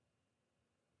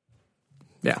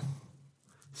 Yeah.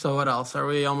 So what else? Are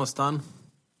we almost done?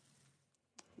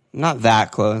 Not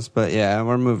that close, but yeah,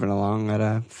 we're moving along at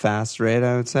a fast rate,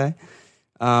 I would say.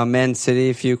 Man City,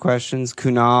 a few questions.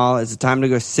 Kunal, is it time to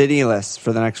go cityless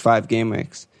for the next 5 game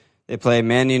weeks? They play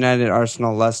Man United,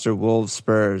 Arsenal, Leicester, Wolves,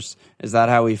 Spurs. Is that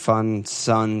how we fund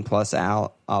Son plus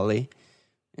Ali?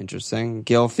 Interesting.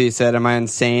 Gilfie said, am I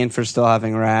insane for still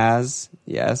having Raz?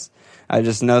 Yes. I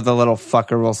just know the little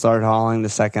fucker will start hauling the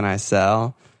second I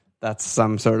sell. That's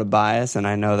some sort of bias, and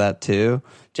I know that too.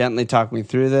 Gently talk me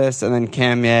through this. And then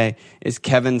Camye, is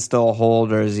Kevin still a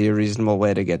hold, or is he a reasonable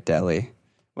way to get Delhi?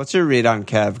 What's your read on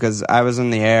Kev? Because I was in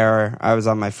the air. I was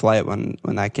on my flight when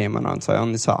that game went on, so I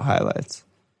only saw highlights.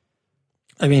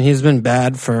 I mean, he's been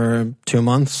bad for 2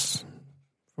 months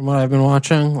from what I've been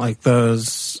watching. Like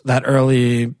that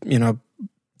early,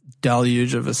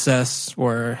 deluge of assists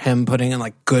were him putting in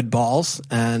like good balls,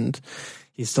 and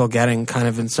he's still getting kind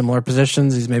of in similar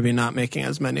positions. He's maybe not making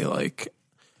as many like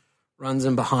runs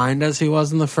in behind as he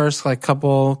was in the first like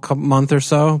couple month or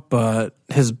so, but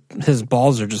his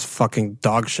balls are just fucking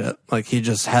dog shit. Like he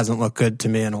just hasn't looked good to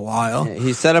me in a while. Yeah,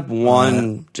 he set up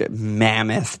one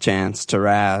mammoth chance to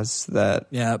Raz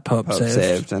that Pope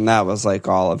saved, and that was like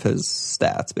all of his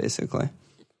stats basically.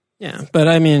 Yeah, but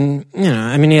I mean, he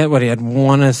had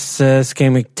 1 assist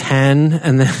game week 10,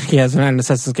 and then he has 9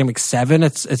 assists game week 7.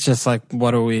 It's just like,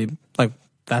 what are we like?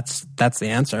 That's the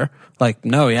answer. Like,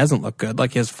 no, he hasn't looked good.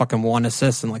 Like, he has fucking 1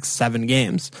 assist in like 7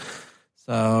 games.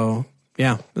 So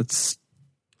yeah, it's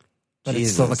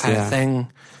still the kind of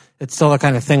thing. It's still the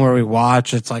kind of thing where we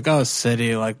watch. It's like, oh,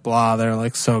 City, like blah, they're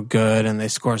like so good and they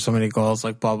score so many goals,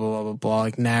 like blah blah blah blah blah,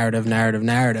 like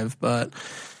narrative. But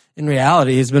in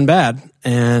reality, he's been bad.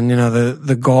 And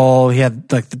the goal he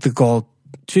had, like the goal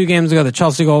 2 games ago, the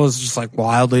Chelsea goal was just like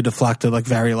wildly deflected, like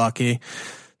very lucky.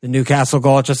 The Newcastle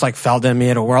goal, it just like fell to him. He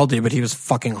had a worldie, but he was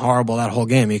fucking horrible that whole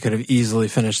game. He could have easily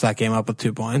finished that game up with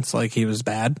 2 points. Like he was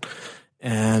bad,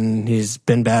 and he's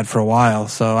been bad for a while.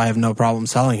 So I have no problem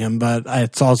selling him. But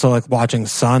it's also like watching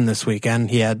Son this weekend.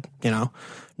 He had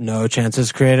no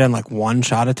chances created and like 1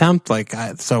 shot attempt. Like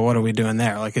so, what are we doing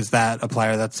there? Like, is that a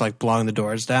player that's like blowing the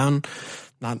doors down?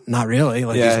 Not really.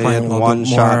 Like he's playing he had 1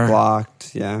 shot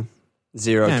blocked. Yeah,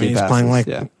 0 key he's passes. Playing like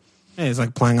yeah. Yeah, he's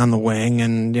like playing on the wing,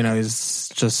 and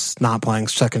he's just not playing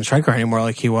second striker anymore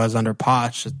like he was under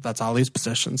Poch. That's Ali's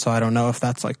position, so I don't know if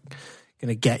that's like going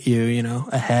to get you,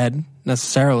 ahead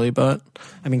necessarily. But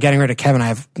I mean, getting rid of Kevin, I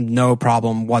have no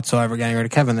problem whatsoever getting rid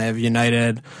of Kevin. They have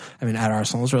United. I mean, at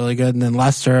Arsenal is really good, and then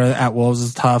Leicester at Wolves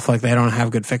is tough. Like they don't have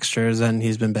good fixtures, and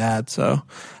he's been bad. So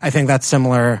I think that's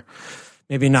similar.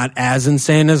 Maybe not as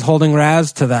insane as holding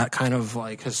Raz to that kind of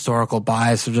like historical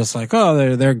bias of just like,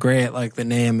 oh, they're great. Like the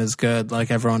name is good.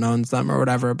 Like everyone owns them or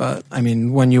whatever. But I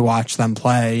mean, when you watch them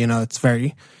play, it's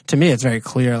very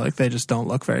clear. Like they just don't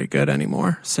look very good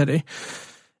anymore, City.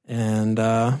 And,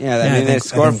 they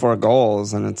scored 4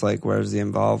 goals and it's like, where's the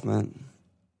involvement?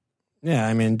 Yeah.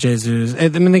 I mean, Jesus,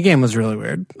 the game was really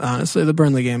weird. Honestly, the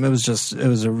Burnley game, it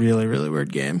was a really, really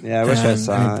weird game. Yeah. I wish I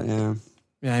saw it. Yeah.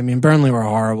 Yeah, I mean, Burnley were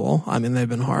horrible. I mean, they've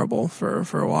been horrible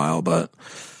for a while, but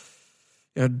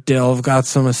Dilv got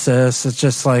some assists. It's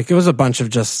just like, it was a bunch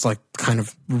of just like kind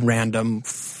of random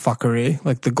fuckery.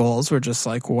 Like the goals were just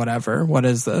like, whatever. What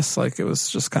is this? Like it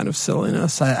was just kind of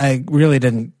silliness. I really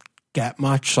didn't get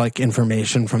much like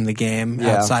information from the game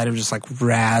outside of just like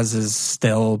Raz is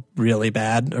still really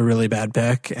bad, a really bad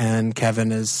pick, and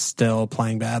Kevin is still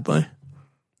playing badly.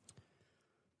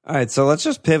 All right, so let's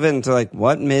just pivot into like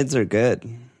what mids are good.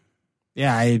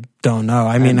 Yeah, I don't know.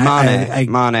 I mean,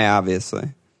 Mane, obviously.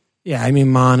 Yeah, I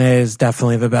mean, Mane is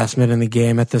definitely the best mid in the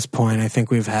game at this point. I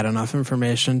think we've had enough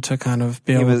information to kind of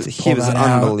be able to pull that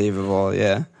out. Unbelievable,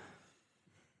 yeah.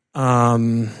 I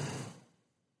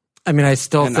mean, I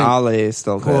still think Ali is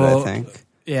still good, I think.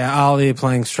 Yeah, Ali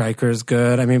playing striker is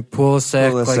good. I mean,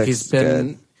 Pulisic, like he's been,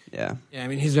 good. Yeah. I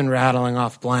mean, he's been rattling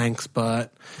off blanks,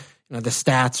 but the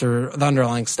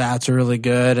underlying stats are really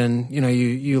good, and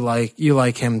you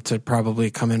like him to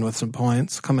probably come in with some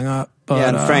points coming up. But, yeah,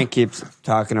 and Frank keeps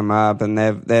talking him up, and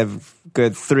they have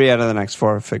good 3 out of the next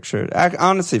 4 fixtures.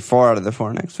 Honestly, 4 out of the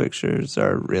 4 next fixtures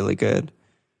are really good.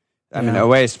 I mean,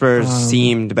 away Spurs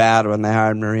seemed bad when they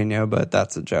hired Mourinho, but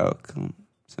that's a joke.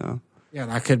 So yeah,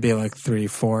 that could be like 3-4,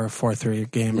 4-3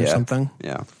 game or something.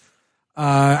 Yeah.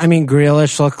 I mean,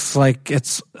 Grealish looks like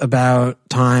it's about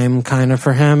time kind of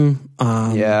for him.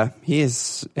 He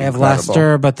is They have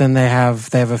Leicester, but then they have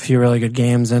a few really good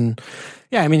games. And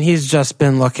yeah, I mean, he's just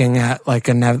been looking at like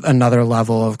another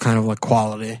level of kind of like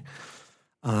quality.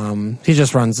 He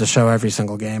just runs the show every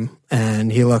single game,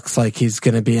 and he looks like he's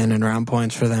going to be in and around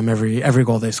points for them every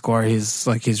goal they score.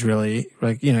 He's really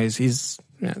like, he's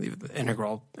the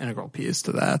integral piece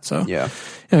to that. So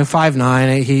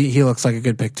 5'9", he looks like a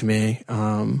good pick to me.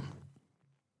 I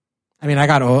mean, I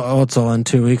got Ozil in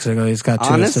 2 weeks ago. He's got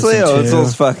 2 assists. Honestly,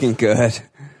 Ozil's fucking good.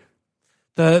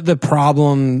 The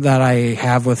problem that I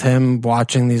have with him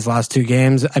watching these last 2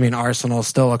 games, I mean, Arsenal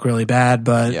still look really bad,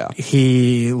 but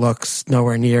he looks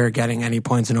nowhere near getting any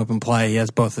points in open play. He has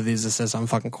both of these assists on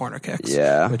fucking corner kicks.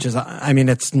 Yeah. Which is, I mean,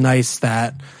 it's nice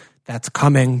that that's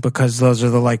coming, because those are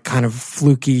the like kind of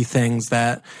fluky things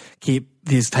that keep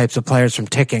these types of players from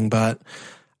ticking. But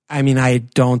I mean, I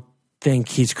don't think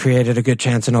he's created a good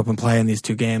chance in open play in these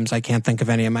 2 games. I can't think of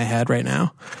any in my head right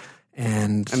now.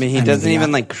 And I mean, he doesn't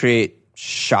even like create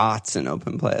shots in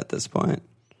open play at this point,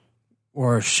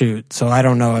 or shoot. So I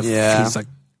don't know if he's like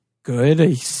good.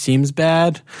 He seems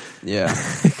bad. Yeah.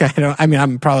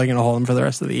 I'm probably going to hold him for the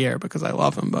rest of the year because I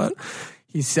love him, but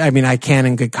I can't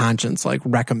in good conscience like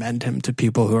recommend him to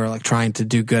people who are like trying to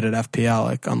do good at FPL,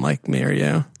 like unlike me or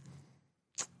you.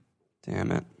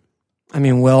 Damn it. I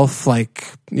mean, Wilf,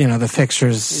 the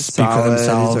fixtures speak for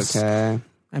themselves. He's okay.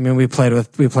 I mean, we played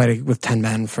with 10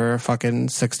 men for fucking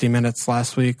 60 minutes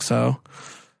last week, so.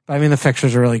 But I mean, the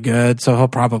fixtures are really good, so he'll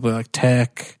probably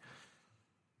tick.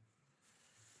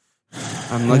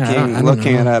 I'm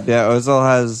looking it up. Yeah, Ozil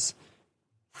has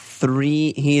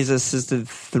he's assisted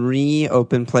 3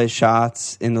 open play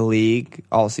shots in the league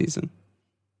all season.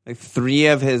 3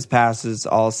 of his passes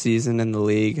all season in the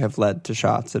league have led to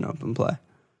shots in open play.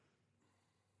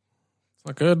 It's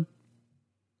not good.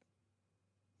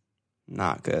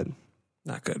 Not good.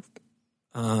 Not good.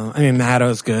 I mean,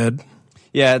 Matto's good.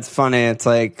 Yeah, it's funny. It's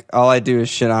all I do is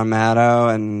shit on Matto,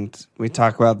 and we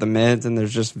talk about the mids, and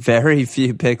there's just very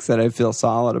few picks that I feel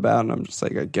solid about, and I'm just I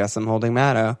guess I'm holding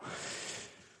Matto.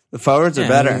 The forwards are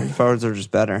better. Forwards are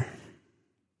just better.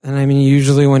 And I mean,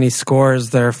 usually when he scores,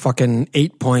 they're fucking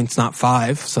 8 points, not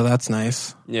 5, so that's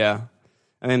nice. Yeah.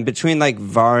 I mean, between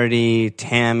Vardy,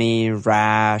 Tammy,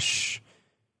 Rash,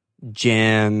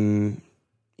 Jim,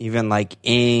 even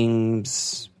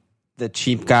Ings, the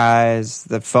cheap guys,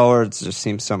 the forwards just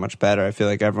seem so much better. I feel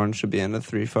like everyone should be in a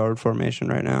 3-forward formation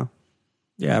right now.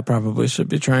 Yeah, I probably should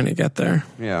be trying to get there.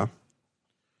 Yeah.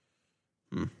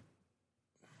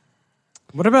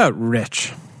 What about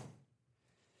Rich?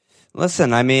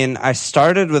 Listen, I mean, I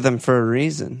started with him for a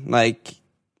reason.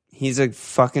 He's a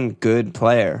fucking good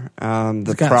player.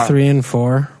 He's got 3 and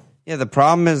 4. Yeah, the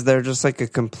problem is they're just a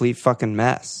complete fucking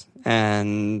mess.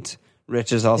 And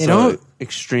Rich is also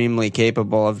extremely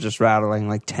capable of just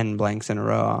rattling 10 blanks in a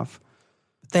row off.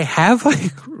 They have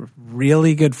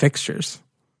really good fixtures.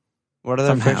 What are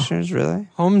their fixtures, really?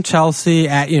 Home Chelsea,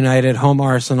 at United, home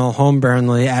Arsenal, home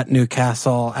Burnley, at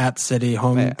Newcastle, at City,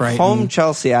 home Brighton. Home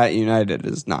Chelsea at United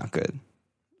is not good.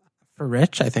 For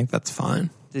Rich, I think that's fine.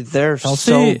 Dude, they're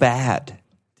so bad.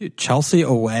 Dude, Chelsea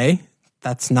away,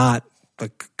 that's not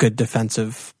a good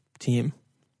defensive team.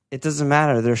 It doesn't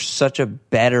matter. They're such a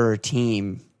better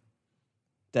team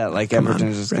that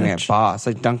Everton's just going to get bossed.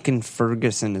 Duncan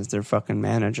Ferguson is their fucking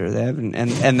manager. They haven't,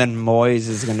 and then Moyes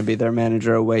is going to be their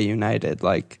manager away United.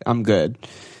 I'm good.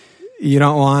 You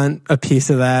don't want a piece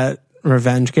of that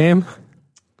revenge game?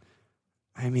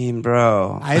 I mean,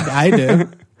 bro. I do.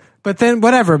 But then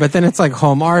whatever. But then it's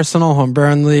home Arsenal, home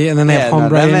Burnley, and then they have home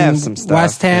Brighton, they have some stuff,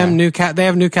 West Ham, Newcastle. They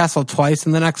have Newcastle twice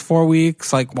in the next 4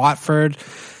 weeks. Watford,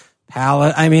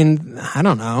 Palace. I mean, I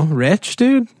don't know. Rich,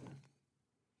 dude.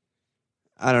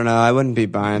 I don't know. I wouldn't be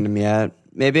buying him yet.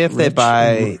 Maybe if they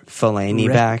buy Fellaini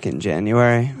back in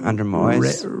January under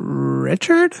Moyes.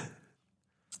 Richard?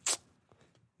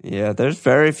 Yeah, there's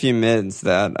very few mids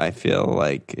that I feel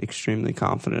extremely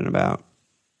confident about.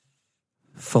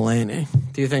 Fellaini.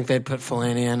 Do you think they'd put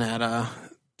Fellaini in at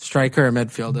striker or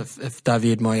midfield if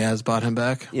David Moyes bought him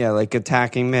back? Yeah,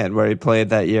 attacking mid, where he played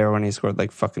that year when he scored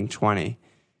fucking 20.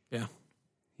 Yeah.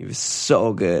 He was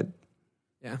so good.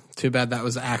 Yeah, too bad that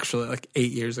was actually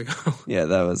 8 years ago. Yeah,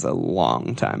 that was a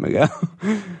long time ago.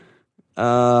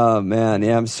 Oh, man.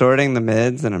 Yeah, I'm sorting the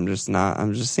mids, and I'm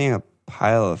just seeing a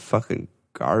pile of fucking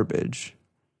garbage.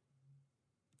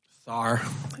 Sarr.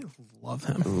 I love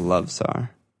him. I love Sarr.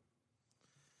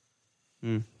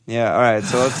 Yeah, all right.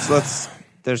 So let's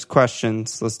there's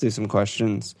questions. Let's do some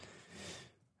questions.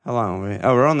 How long are we?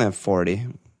 Oh, we're only at 40.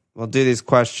 We'll do these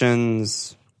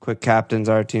questions, quick captains,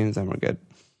 our teams, and we're good.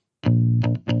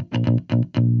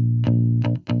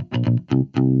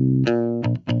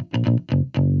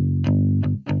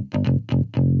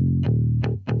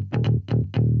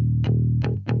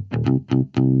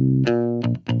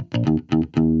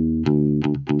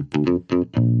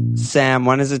 Sam,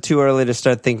 when is it too early to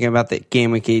start thinking about the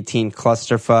Game Week 18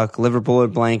 clusterfuck? Liverpool are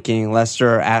blanking,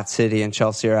 Leicester are at City, and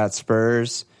Chelsea are at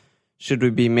Spurs. Should we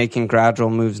be making gradual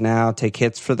moves now, take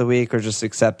hits for the week, or just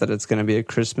accept that it's going to be a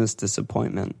Christmas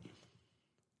disappointment?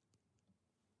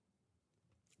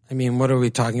 I mean, what are we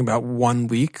talking about? 1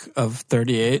 week of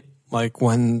 38?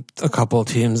 When a couple of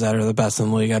teams that are the best in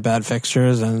the league have bad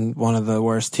fixtures and one of the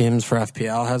worst teams for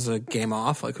FPL has a game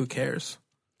off? Who cares?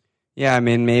 Yeah, I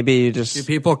mean, maybe you just... Do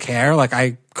people care?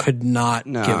 I could not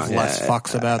give less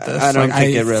fucks about this. I don't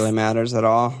think it really matters at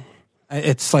all.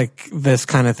 It's this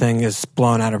kind of thing is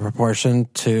blown out of proportion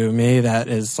to me. That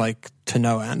is to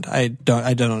no end. I don't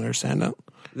understand it.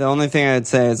 The only thing I'd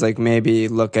say is maybe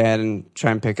look at and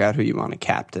try and pick out who you want to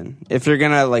captain. If you're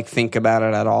gonna think about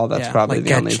it at all, that's probably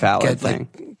the only valid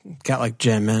thing. Get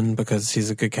Jim in because he's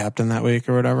a good captain that week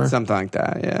or whatever. Something like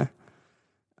that, yeah.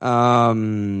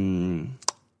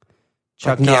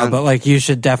 But like you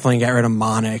should definitely get rid of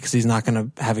Mane because he's not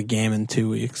going to have a game in 2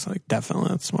 weeks. Like definitely,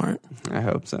 that's smart. I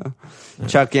hope so. Yeah.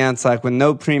 Chuck Yant's like, with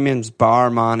no premiums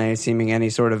bar Mane seeming any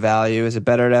sort of value, is it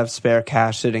better to have spare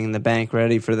cash sitting in the bank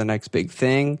ready for the next big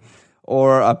thing,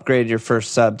 or upgrade your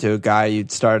first sub to a guy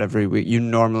you'd start every week? You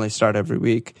normally start every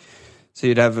week, so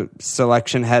you'd have a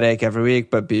selection headache every week,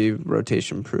 but be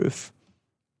rotation proof.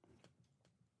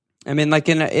 I mean, like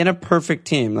in a perfect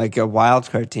team, like a wild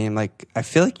card team, like I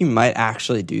feel like you might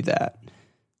actually do that,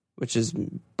 which is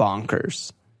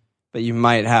bonkers. But you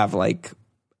might have like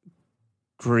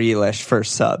Grealish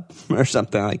first sub or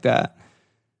something like that,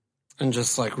 and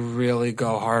just like really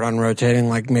go hard on rotating.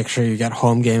 Like make sure you get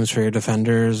home games for your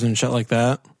defenders and shit like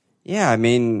that. Yeah, I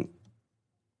mean,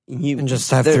 and just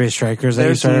have 3 strikers.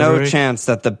 There's no chance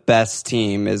that the best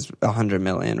team is 100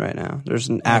 million right now.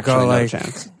 There's actually no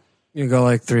chance. You go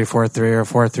like 3-4-3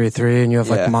 or 4-3-3, and you have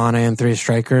like Mane and 3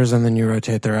 strikers, and then you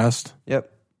rotate the rest. Yep.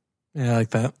 Yeah, I like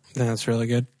that. I think that's really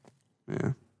good.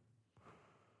 Yeah.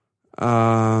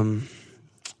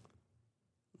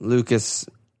 Lucas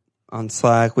on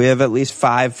Slack. We have at least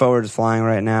 5 forwards flying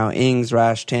right now. Ings,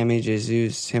 Rash, Tammy,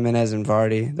 Jesus, Jimenez, and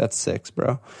Vardy. That's 6,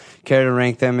 bro. Care to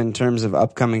rank them in terms of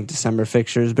upcoming December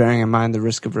fixtures, bearing in mind the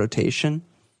risk of rotation?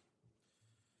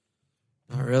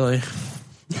 Not really.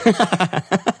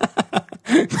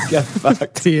 Get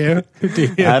fucked. Do you?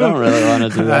 I don't really want to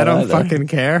do that. I don't fucking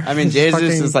care. I mean,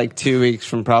 Jesus is like 2 weeks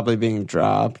from probably being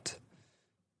dropped.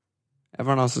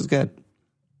 Everyone else is good.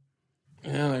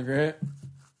 Yeah, they're great.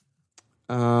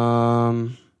 I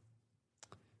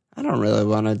don't really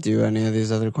want to do any of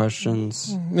these other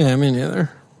questions. Yeah, me neither.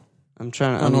 I'm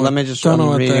trying. Let me just. I'm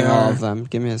reading all of them.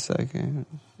 Give me a second.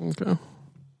 Okay.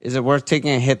 Is it worth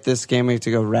taking a hit this game week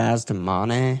to go Raz to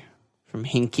Mane from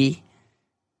Hinky?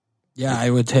 Yeah, I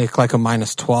would take like a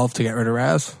 -12 to get rid of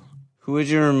Raz. Who would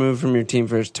you remove from your team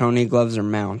first, Tony, Gloves, or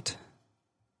Mount?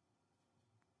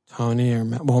 Tony or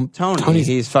Mount? Well, Tony,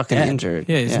 he's fucking injured.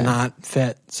 Yeah, he's not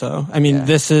fit. So, I mean,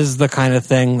 this is the kind of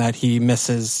thing that he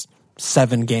misses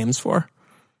 7 games for.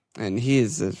 And he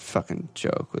is a fucking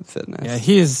joke with fitness. Yeah,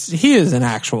 he is an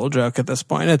actual joke at this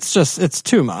point. It's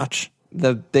too much.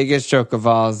 The biggest joke of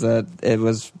all is that it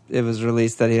was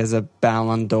released that he has a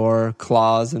Ballon d'Or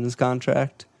clause in his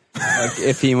contract. Like,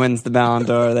 if he wins the Ballon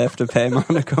d'Or, they have to pay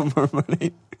Monaco more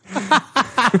money.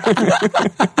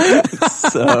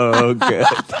 It's so good.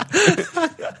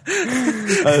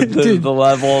 The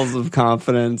levels of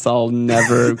confidence I'll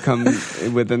never come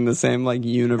within the same like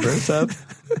universe of.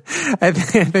 I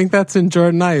think that's in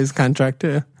Jordan Ayew's contract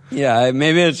too. Yeah,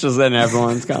 maybe it's just in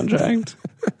everyone's contract.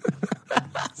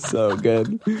 So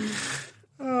good.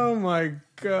 Oh my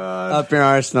God. Up your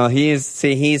Arsenal. He's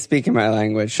speaking my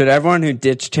language. Should everyone who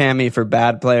ditched Tammy for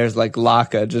bad players like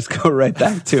Laka just go right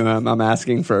back to him? I'm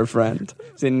asking for a friend.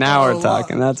 See, now we're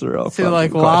talking. That's a real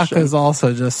like question. Laka's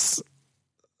also just,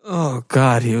 oh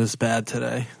God, he was bad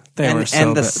today. They were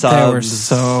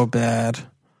so bad.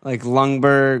 Like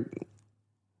Lundberg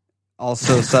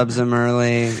also subs him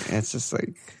early. It's just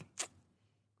like,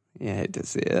 you hate to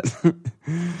see it.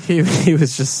 he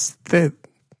was just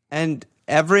and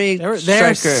every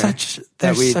they're such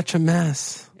a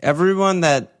mess. Everyone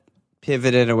that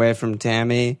pivoted away from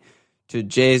Tammy to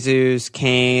Jesus,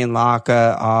 Kane,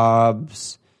 Laka,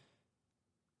 Obbs,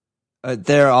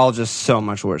 they're all just so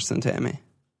much worse than Tammy.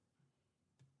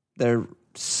 They're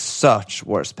such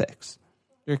worse picks.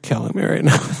 You're killing me right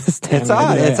now. It's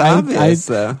obvious,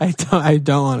 though. I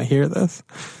don't want to hear this.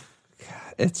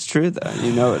 It's true, though.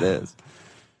 You know it is.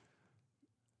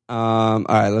 All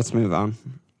right, let's move on.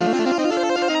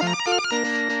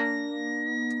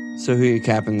 So who are you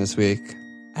capping this week?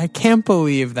 I can't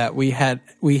believe that we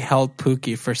held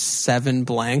Pookie for 7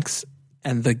 blanks,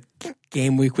 and the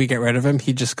game week we get rid of him,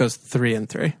 he just goes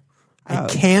 3-3. I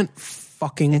can't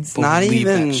fucking believe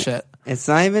that shit. It's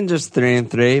not even just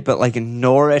 3-3, but like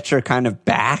Norwich are kind of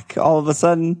back all of a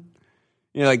sudden.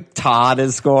 You know, like Todd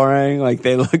is scoring, like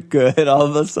they look good all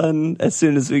of a sudden as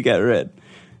soon as we get rid.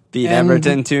 Beat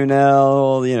Everton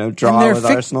 2-0, draw with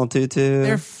Arsenal 2-2.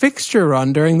 Their fixture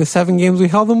run during the 7 games we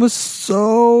held them was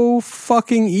so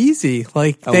fucking easy.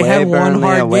 Like, they had one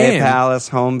hard game. Away Palace,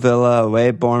 home Villa,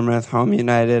 away Bournemouth, home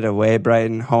United, away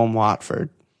Brighton, home Watford.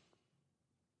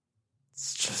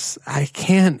 It's just,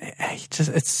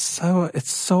 it's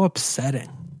so upsetting.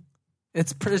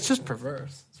 It's just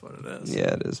perverse. That's what it is.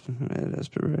 Yeah, it is. It is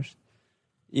perverse.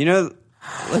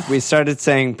 Like, we started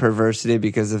saying perversity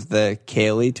because of the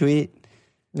Kaylee tweet.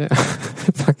 Yeah,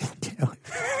 fucking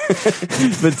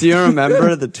Kaylee. But do you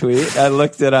remember the tweet? I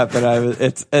looked it up, and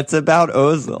it's about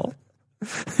Ozil.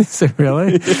 Is it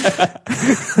really?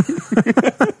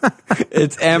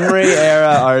 It's Emery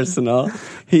era Arsenal.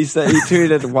 He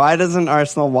tweeted, "Why doesn't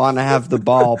Arsenal want to have the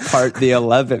ball part the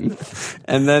 11th?"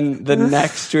 And then the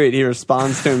next tweet he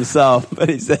responds to himself, but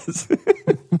he says,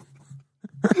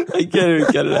 I can't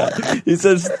even get it out. He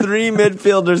says 3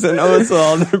 midfielders in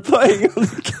Ozil, they're playing on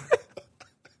the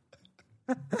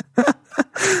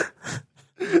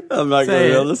I'm not going to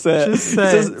be able to say it.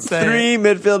 Just say it. 3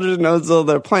 midfielders in Ozil,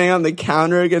 they're playing on the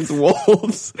counter against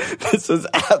Wolves. This is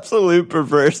absolute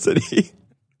perversity.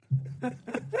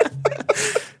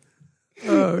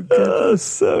 Oh,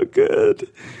 so good.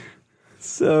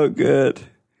 So good.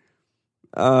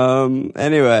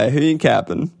 Anyway, who you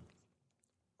capping?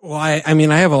 Well, I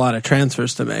mean, I have a lot of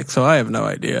transfers to make, so I have no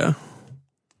idea.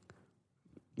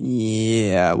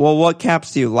 Yeah. Well, what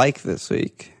caps do you like this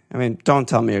week? I mean, don't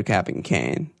tell me you're capping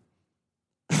Kane.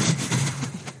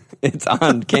 It's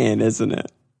on Kane, isn't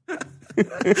it?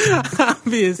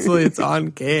 Obviously, it's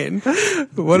on Kane.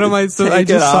 What am I? So I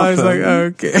just saw. I was like,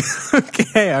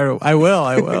 okay, I will.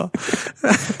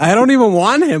 I don't even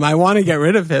want him. I want to get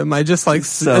rid of him. I just like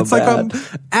so it's bad. like I'm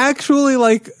actually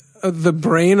like the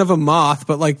brain of a moth,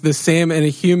 but like the same in a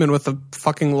human with a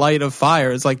fucking light of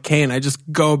fire. It's like Kane. I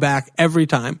just go back every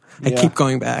time. I keep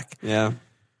going back. Yeah.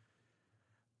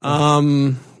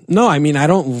 No, I mean, I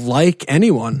don't like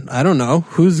anyone. I don't know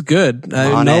who's good.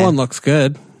 No one looks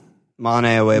good.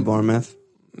 Mane away Bournemouth.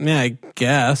 Yeah, I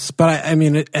guess. But I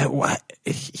mean,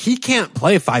 he can't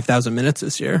play 5,000 minutes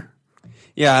this year.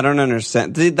 Yeah, I don't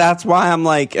understand. That's why I'm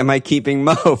like, am I keeping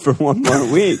Mo for one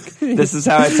more week? This is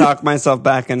how I talk myself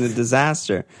back into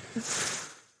disaster.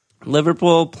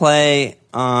 Liverpool play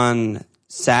on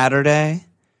Saturday.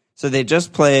 So they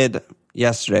just played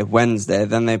yesterday, Wednesday.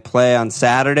 Then they play on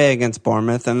Saturday against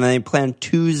Bournemouth. And then they play on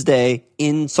Tuesday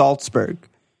in Salzburg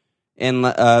in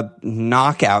a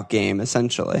knockout game,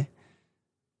 essentially,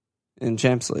 in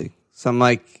Champions League. So I'm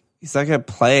like, he's not going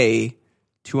to play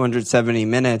 270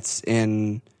 minutes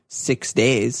in 6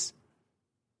 days.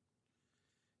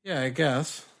 Yeah, I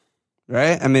guess.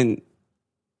 Right? I mean,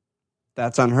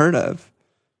 that's unheard of.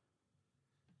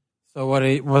 So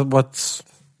what's...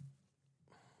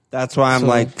 That's why I'm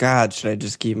like, God, should I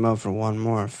just keep Mo for one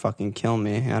more? Fucking kill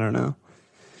me. I don't know.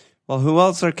 Well, who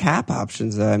else are cap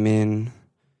options, though? I mean,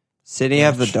 City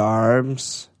have the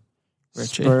Darbs.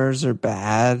 Richie. Spurs are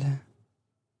bad.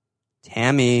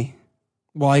 Tammy.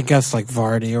 Well, I guess like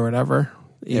Vardy or whatever.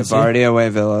 Easy. Yeah, Vardy away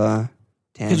Villa.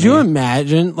 Tammy. Could you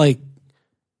imagine like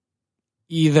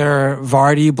either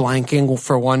Vardy blanking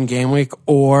for one game week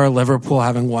or Liverpool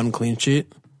having one clean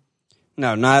sheet?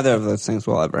 No, neither of those things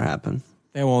will ever happen.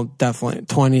 They will definitely.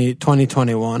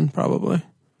 2021 probably.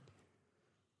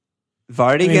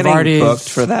 Getting booked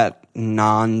for that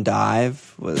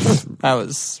non-dive was... That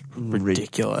was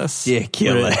ridiculous.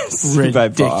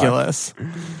 Ridiculous.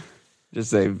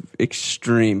 Just a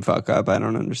extreme fuck up. I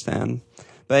don't understand.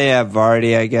 But yeah,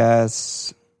 Vardy, I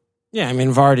guess. Yeah, I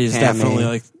mean, Vardy's definitely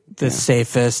like the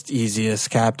safest, easiest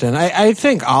captain. I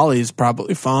think Ollie's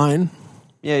probably fine.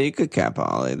 Yeah, you could cap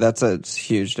Ollie. That's a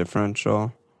huge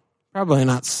differential. Probably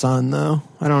not Son, though.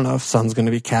 I don't know if Son's going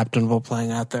to be captain while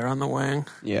playing out there on the wing.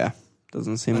 Yeah,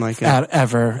 doesn't seem like it.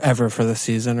 Ever for the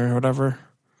season or whatever.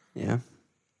 Yeah.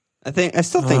 I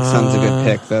still think Son's a good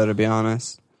pick, though, to be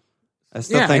honest. I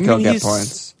still think he'll get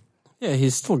points. Yeah,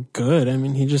 he's still good. I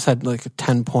mean, he just had like a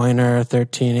 10-pointer,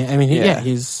 13. I mean,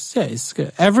 he's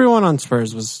good. Everyone on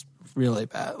Spurs was really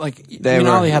bad. Like,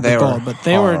 Ollie had the goal, but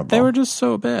they were just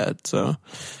so bad. So,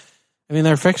 I mean,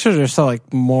 their fixtures are still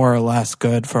like more or less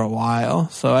good for a while.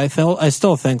 So I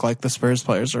still think like the Spurs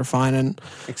players are fine. And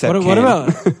except what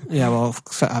about? Yeah, well,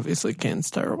 obviously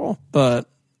Kane's terrible, but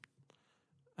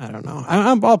I don't know.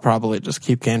 I'll probably just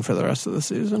keep Kane for the rest of the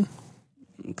season.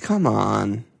 Come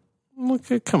on.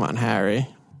 Come on, Harry.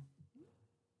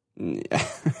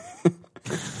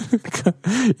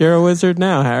 You're a wizard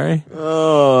now, Harry.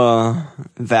 Oh,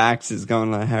 Vax is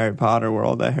going to Harry Potter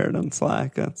world. I heard on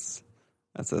Slack. That's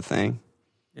a thing.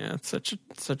 Yeah, it's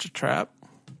such a trap.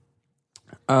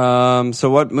 So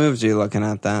what moves are you looking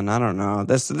at then? I don't know.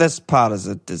 This pod is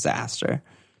a disaster.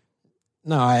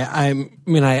 No,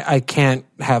 I can't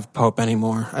have Pope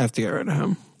anymore. I have to get rid of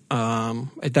him.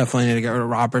 I definitely need to get rid of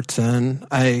Robertson.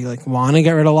 I want to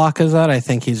get rid of Lacazette. I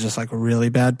think he's just like a really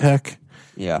bad pick.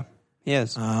 Yeah, he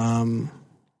is.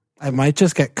 I might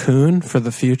just get Kuhn for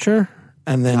the future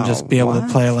and then just be able to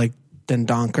play like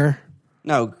Dendoncker.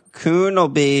 No, Kuhn will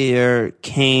be your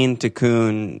Kane to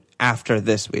Kuhn after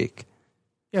this week.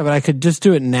 Yeah, but I could just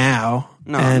do it now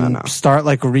and start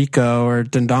like Rico or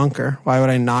Dendoncker. Why would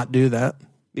I not do that?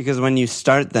 Because when you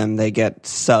start them, they get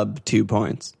sub 2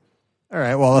 points. All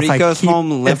right. Well, Rico's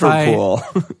home Liverpool.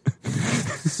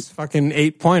 Fucking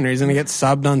 8-pointer. He's going to get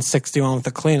subbed on 61 with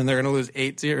a clean, and they're going to lose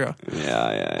 8-0.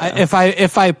 Yeah.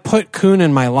 If I put Kuhn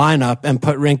in my lineup and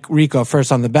put Rico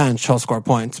first on the bench, he'll score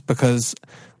points because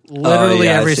literally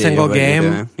every single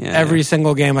game,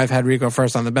 single game I've had Rico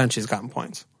first on the bench, he's gotten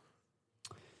points.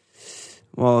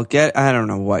 Well, I don't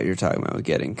know what you're talking about with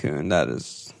getting Kuhn. That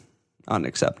is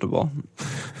unacceptable.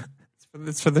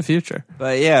 It's for the future.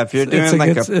 But yeah, if you're doing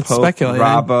like a Pope,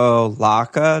 Rabo,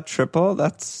 Laka triple,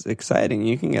 that's exciting.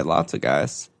 You can get lots of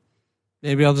guys.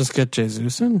 Maybe I'll just get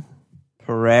Jesus in.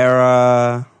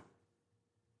 Pereira,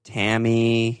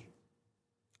 Tammy.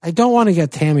 I don't want to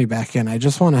get Tammy back in. I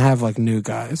just want to have like new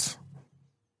guys.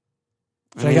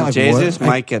 Jesus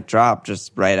might get dropped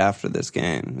just right after this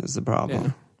game is the problem.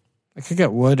 Yeah. I could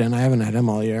get Wood in. I haven't had him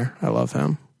all year. I love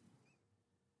him.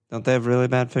 Don't they have really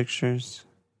bad fixtures?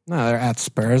 No, they're at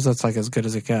Spurs. That's like as good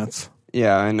as it gets.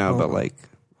 Yeah, I know, but like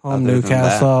home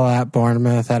Newcastle, at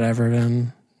Bournemouth, at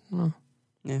Everton. Well,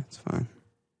 yeah, it's fine.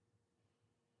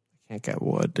 Can't get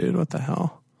Wood, dude. What the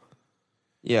hell?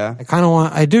 Yeah,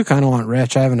 I do kind of want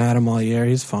Rich. I haven't had him all year.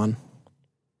 He's fun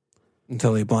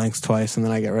until he blanks twice, and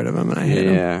then I get rid of him and I hate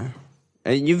him.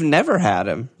 Yeah, you've never had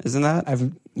him, isn't that?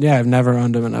 I've never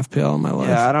owned him in FPL in my life.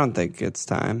 Yeah, I don't think it's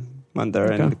time when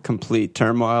they're in complete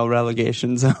turmoil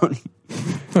relegation zone.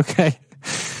 Okay.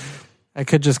 I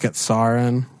could just get Sarr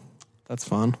in. That's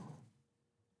fun.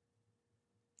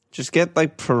 Just get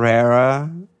like Pereira,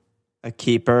 a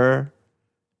keeper,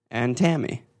 and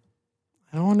Tammy.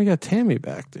 I don't want to get Tammy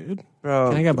back, dude.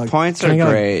 Bro, the points are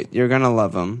great. You're going to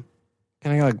love them.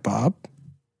 Can I get like Bob?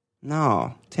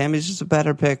 No. Tammy's just a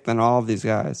better pick than all of these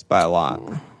guys by a lot.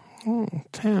 Oh,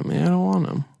 Tammy, I don't want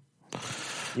him.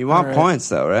 You want points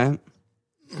though, right?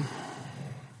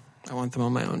 I want them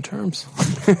on my own terms.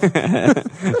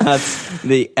 That's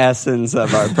the essence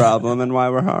of our problem and why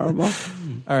we're horrible.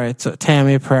 All right, so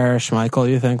Tammy, Pereira, Schmeichel,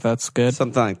 you think that's good?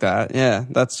 Something like that. Yeah,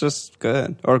 that's just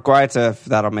good. Or Guaita, if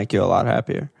that'll make you a lot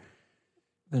happier.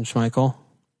 Then Schmeichel?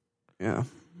 Yeah.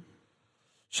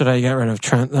 Should I get rid of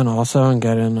Trent then also and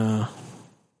get in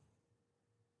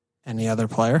any other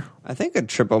player? I think a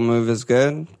triple move is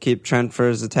good. Keep Trent for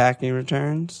his attacking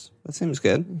returns. That seems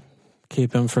good.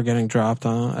 Keep him for getting dropped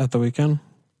at the weekend.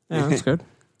 Yeah, that's good.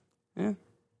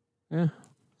 Yeah.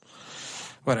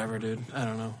 Whatever, dude. I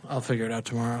don't know. I'll figure it out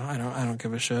tomorrow. I don't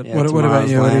give a shit. Yeah, what about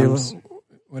you?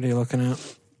 What are you looking at?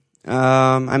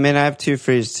 I mean, I have two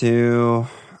frees too.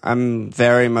 I'm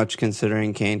very much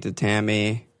considering Kane to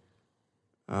Tammy.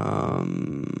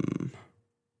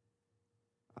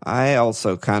 I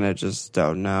also kind of just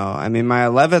don't know. I mean, my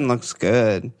 11 looks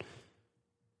good.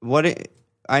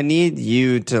 I need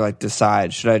you to like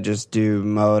decide. Should I just do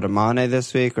Mo to Mane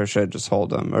this week, or should I just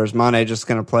hold him? Or is Mane just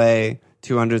going to play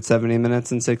 270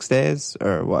 minutes in 6 days,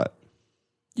 or what?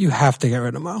 You have to get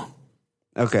rid of Mo.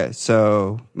 Okay,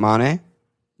 so Mane?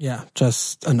 Yeah,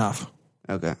 just enough.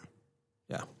 Okay.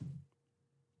 Yeah.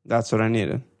 That's what I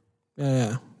needed.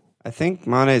 Yeah. I think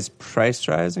Mane's price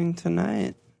rising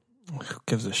tonight. Who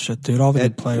gives a shit, dude? All the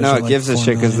good players. No, it gives a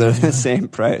shit because they're the same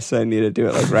price. I need to do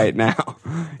it like right now.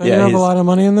 You have a lot of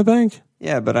money in the bank.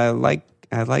 Yeah, but I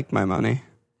like my money.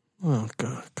 Oh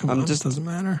god, come on! It doesn't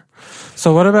matter.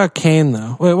 So what about Kane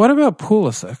though? Wait, what about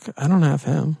Pulisic? I don't have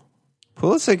him.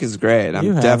 Pulisic is great.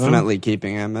 I'm definitely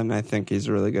keeping him, and I think he's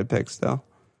a really good pick still.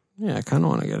 Yeah, I kind of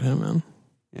want to get him in.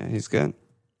 Yeah, he's good.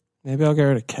 Maybe I'll get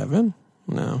rid of Kevin.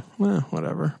 No,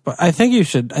 whatever. But I think you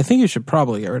should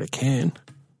probably get rid of Kane.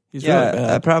 He's really bad.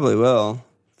 I probably will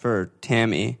for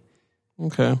Tammy.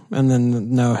 Okay, and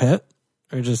then no hit,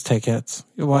 or just take hits.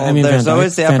 Well, I mean, there's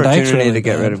always the opportunity to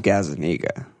get rid of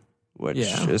Gazaniga, which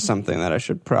is something that I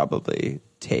should probably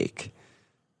take.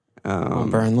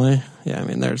 Burnley? Yeah, I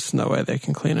mean, there's no way they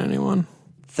can clean anyone.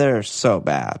 They're so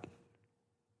bad.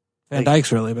 Van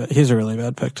Dijk's really bad. He's a really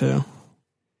bad pick, too.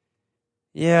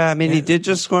 Yeah, I mean, he did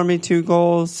just score me 2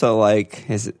 goals, so, like,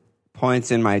 his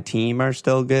points in my team are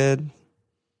still good,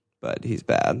 but he's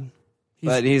bad.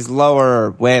 But he's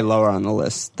way lower on the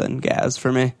list than Gaz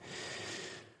for me.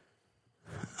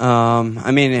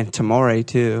 I mean, and Tomori,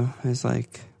 too, is,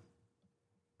 like,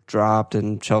 dropped,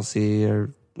 and Chelsea are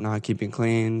not keeping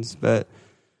cleans, but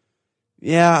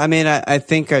yeah, I mean, I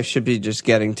think I should be just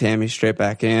getting Tammy straight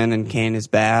back in, and Kane is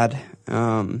bad.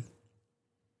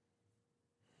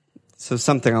 So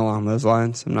something along those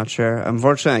lines. I'm not sure.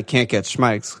 Unfortunately, I can't get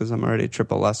Schmeichs because I'm already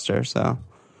triple Leicester, so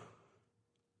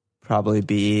probably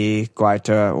be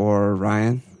Guaita or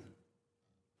Ryan,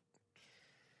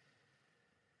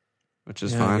 which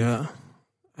is fine. Yeah.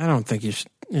 I don't think you should.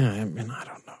 Yeah, I mean, I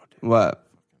don't know, dude. What?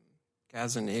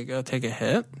 Gazaniga take a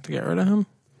hit to get rid of him?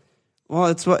 Well,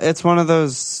 it's one of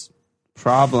those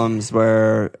problems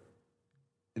where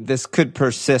this could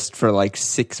persist for like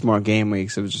 6 more game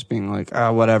weeks of just being like,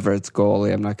 oh, whatever, it's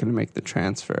goalie. I'm not going to make the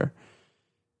transfer.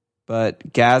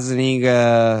 But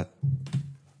Gazaniga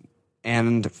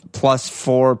and plus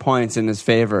 4 points in his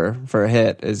favor for a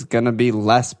hit is going to be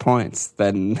less points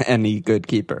than any good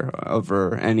keeper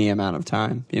over any amount of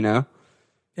time, you know?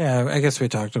 Yeah, I guess we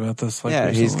talked about this.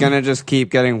 Recently. He's going to just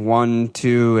keep getting 1,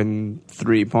 2, and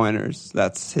 3 pointers.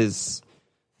 That's his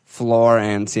floor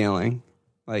and ceiling.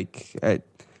 Like,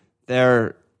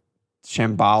 they're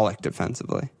shambolic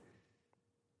defensively.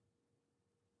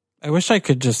 I wish I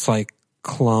could just, like,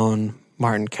 clone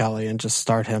Martin Kelly and just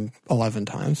start him 11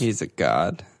 times. He's a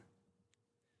god.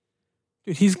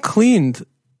 Dude, he's cleaned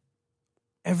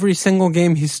every single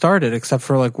game he started except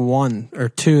for, like, 1 or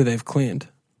 2 they've cleaned.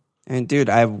 And dude,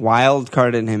 I wild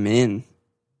carded him in.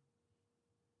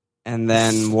 And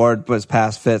then Ward was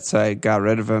past fit, so I got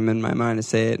rid of him in my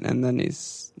 -8. And then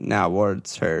now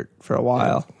Ward's hurt for a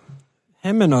while.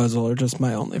 Him and Ozil are just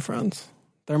my only friends.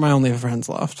 They're my only friends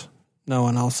left. No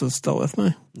one else is still with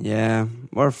me. Yeah,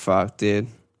 we're fucked, dude.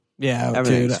 Yeah,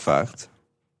 everything's fucked.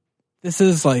 This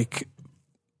is like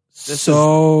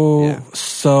so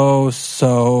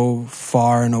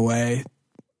far and away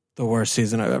the worst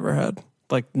season I've ever had.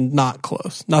 Like, not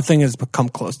close. Nothing has come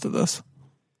close to this.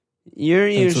 You're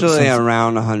usually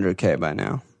around 100K by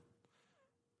now.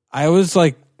 I was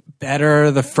like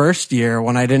better the first year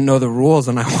when I didn't know the rules,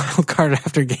 and I wild carded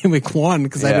after game week 1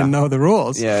 because I didn't know the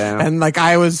rules. Yeah. And like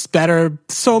I was better,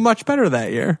 so much better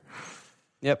that year.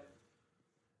 Yep.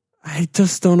 I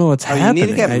just don't know what's happening. You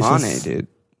need to get Mane, dude.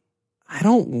 I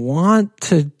don't want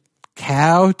to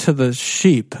cow to the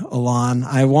sheep, Alon.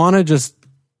 I just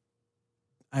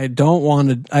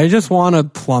want to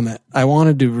plummet. I want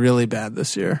to do really bad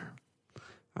this year.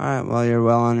 All right, well, you're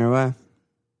well on your way.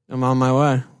 I'm on my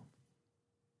way.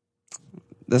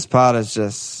 This pod is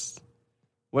just...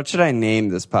 What should I name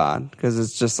this pod? Because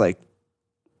it's just like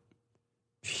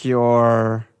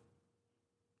pure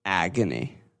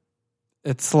agony.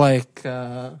 It's like...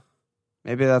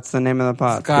 maybe that's the name of the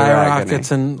pod.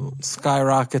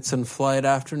 Skyrockets in Flight,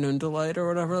 Afternoon Delight, or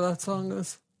whatever that song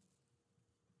is.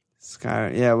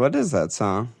 Yeah, what is that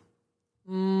song?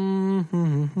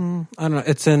 Mm-hmm. I don't know.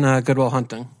 It's in Good Will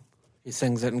Hunting. He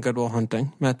sings it in Good Will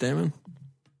Hunting. Matt Damon.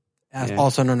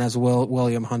 Also known as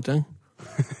William Hunting.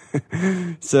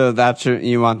 So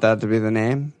you want that to be the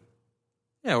name?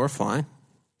 Yeah, we're fine.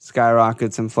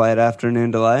 Skyrockets in Flight, Afternoon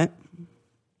Delight?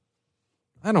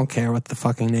 I don't care what the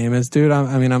fucking name is, dude.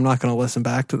 I'm not going to listen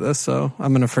back to this, so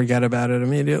I'm going to forget about it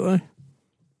immediately.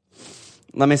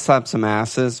 Let me slap some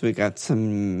asses. We got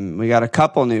a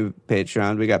couple new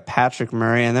Patreons. We got Patrick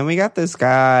Murray, and then we got this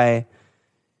guy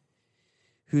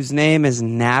whose name is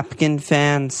Napkin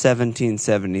Fan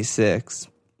 1776.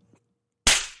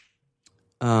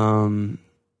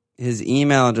 His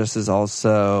email address is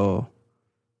also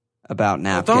about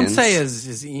napkins. Well, don't say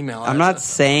his email address. I'm not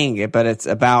saying it, but it's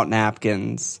about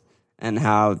napkins and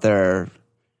how they're,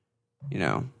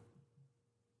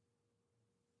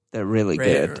 they're really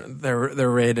good. They're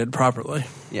rated properly.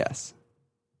 Yes.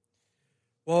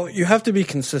 Well, you have to be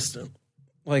consistent.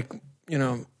 Like,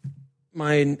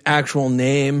 my actual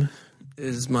name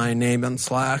is my name on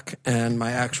Slack, and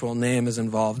my actual name is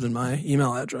involved in my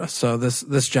email address. So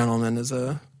this gentleman is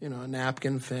a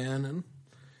napkin fan, and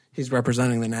he's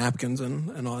representing the napkins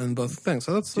and all in both things.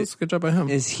 So that's a good job by him.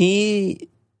 Is he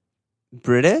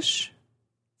British?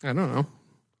 I don't know.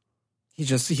 He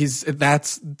just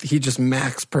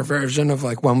max perversion of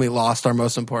like when we lost our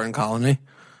most important colony.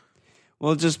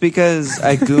 Well, just because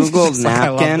I Googled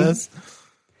napkin,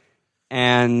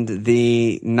 and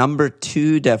the number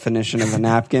 2 definition of a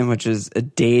napkin, which is a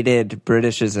dated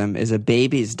Britishism, is a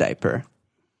baby's diaper.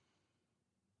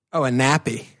 Oh, a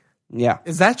nappy. Yeah.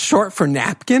 Is that short for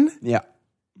napkin? Yeah.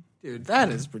 Dude, that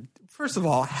is... First of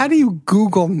all, how do you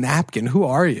Google napkin? Who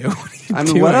are you?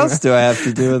 What else do I have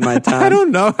to do with my time? I don't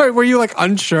know. Were you like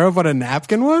unsure of what a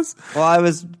napkin was? Well, I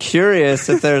was curious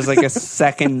if there's like a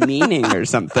second meaning or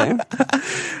something.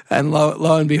 And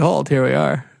lo and behold, here we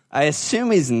are. I assume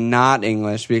he's not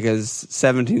English because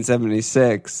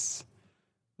 1776,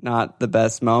 not the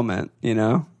best moment,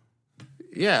 Yeah,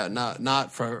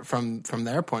 not from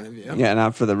their point of view. Yeah,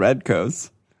 not for the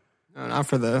Redcoats. No, not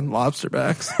for the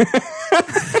lobsterbacks.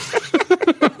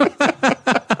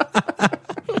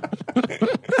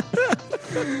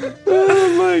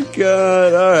 Oh my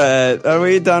God. All right. Are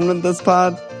we done with this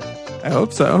pod? I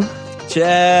hope so.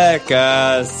 Check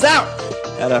us out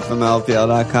at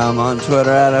FMLPL.com, on Twitter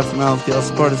at FMLPL.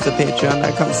 Support us at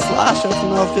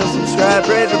Patreon.com/FMLPL. Subscribe,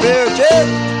 rate, review.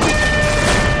 Cheers.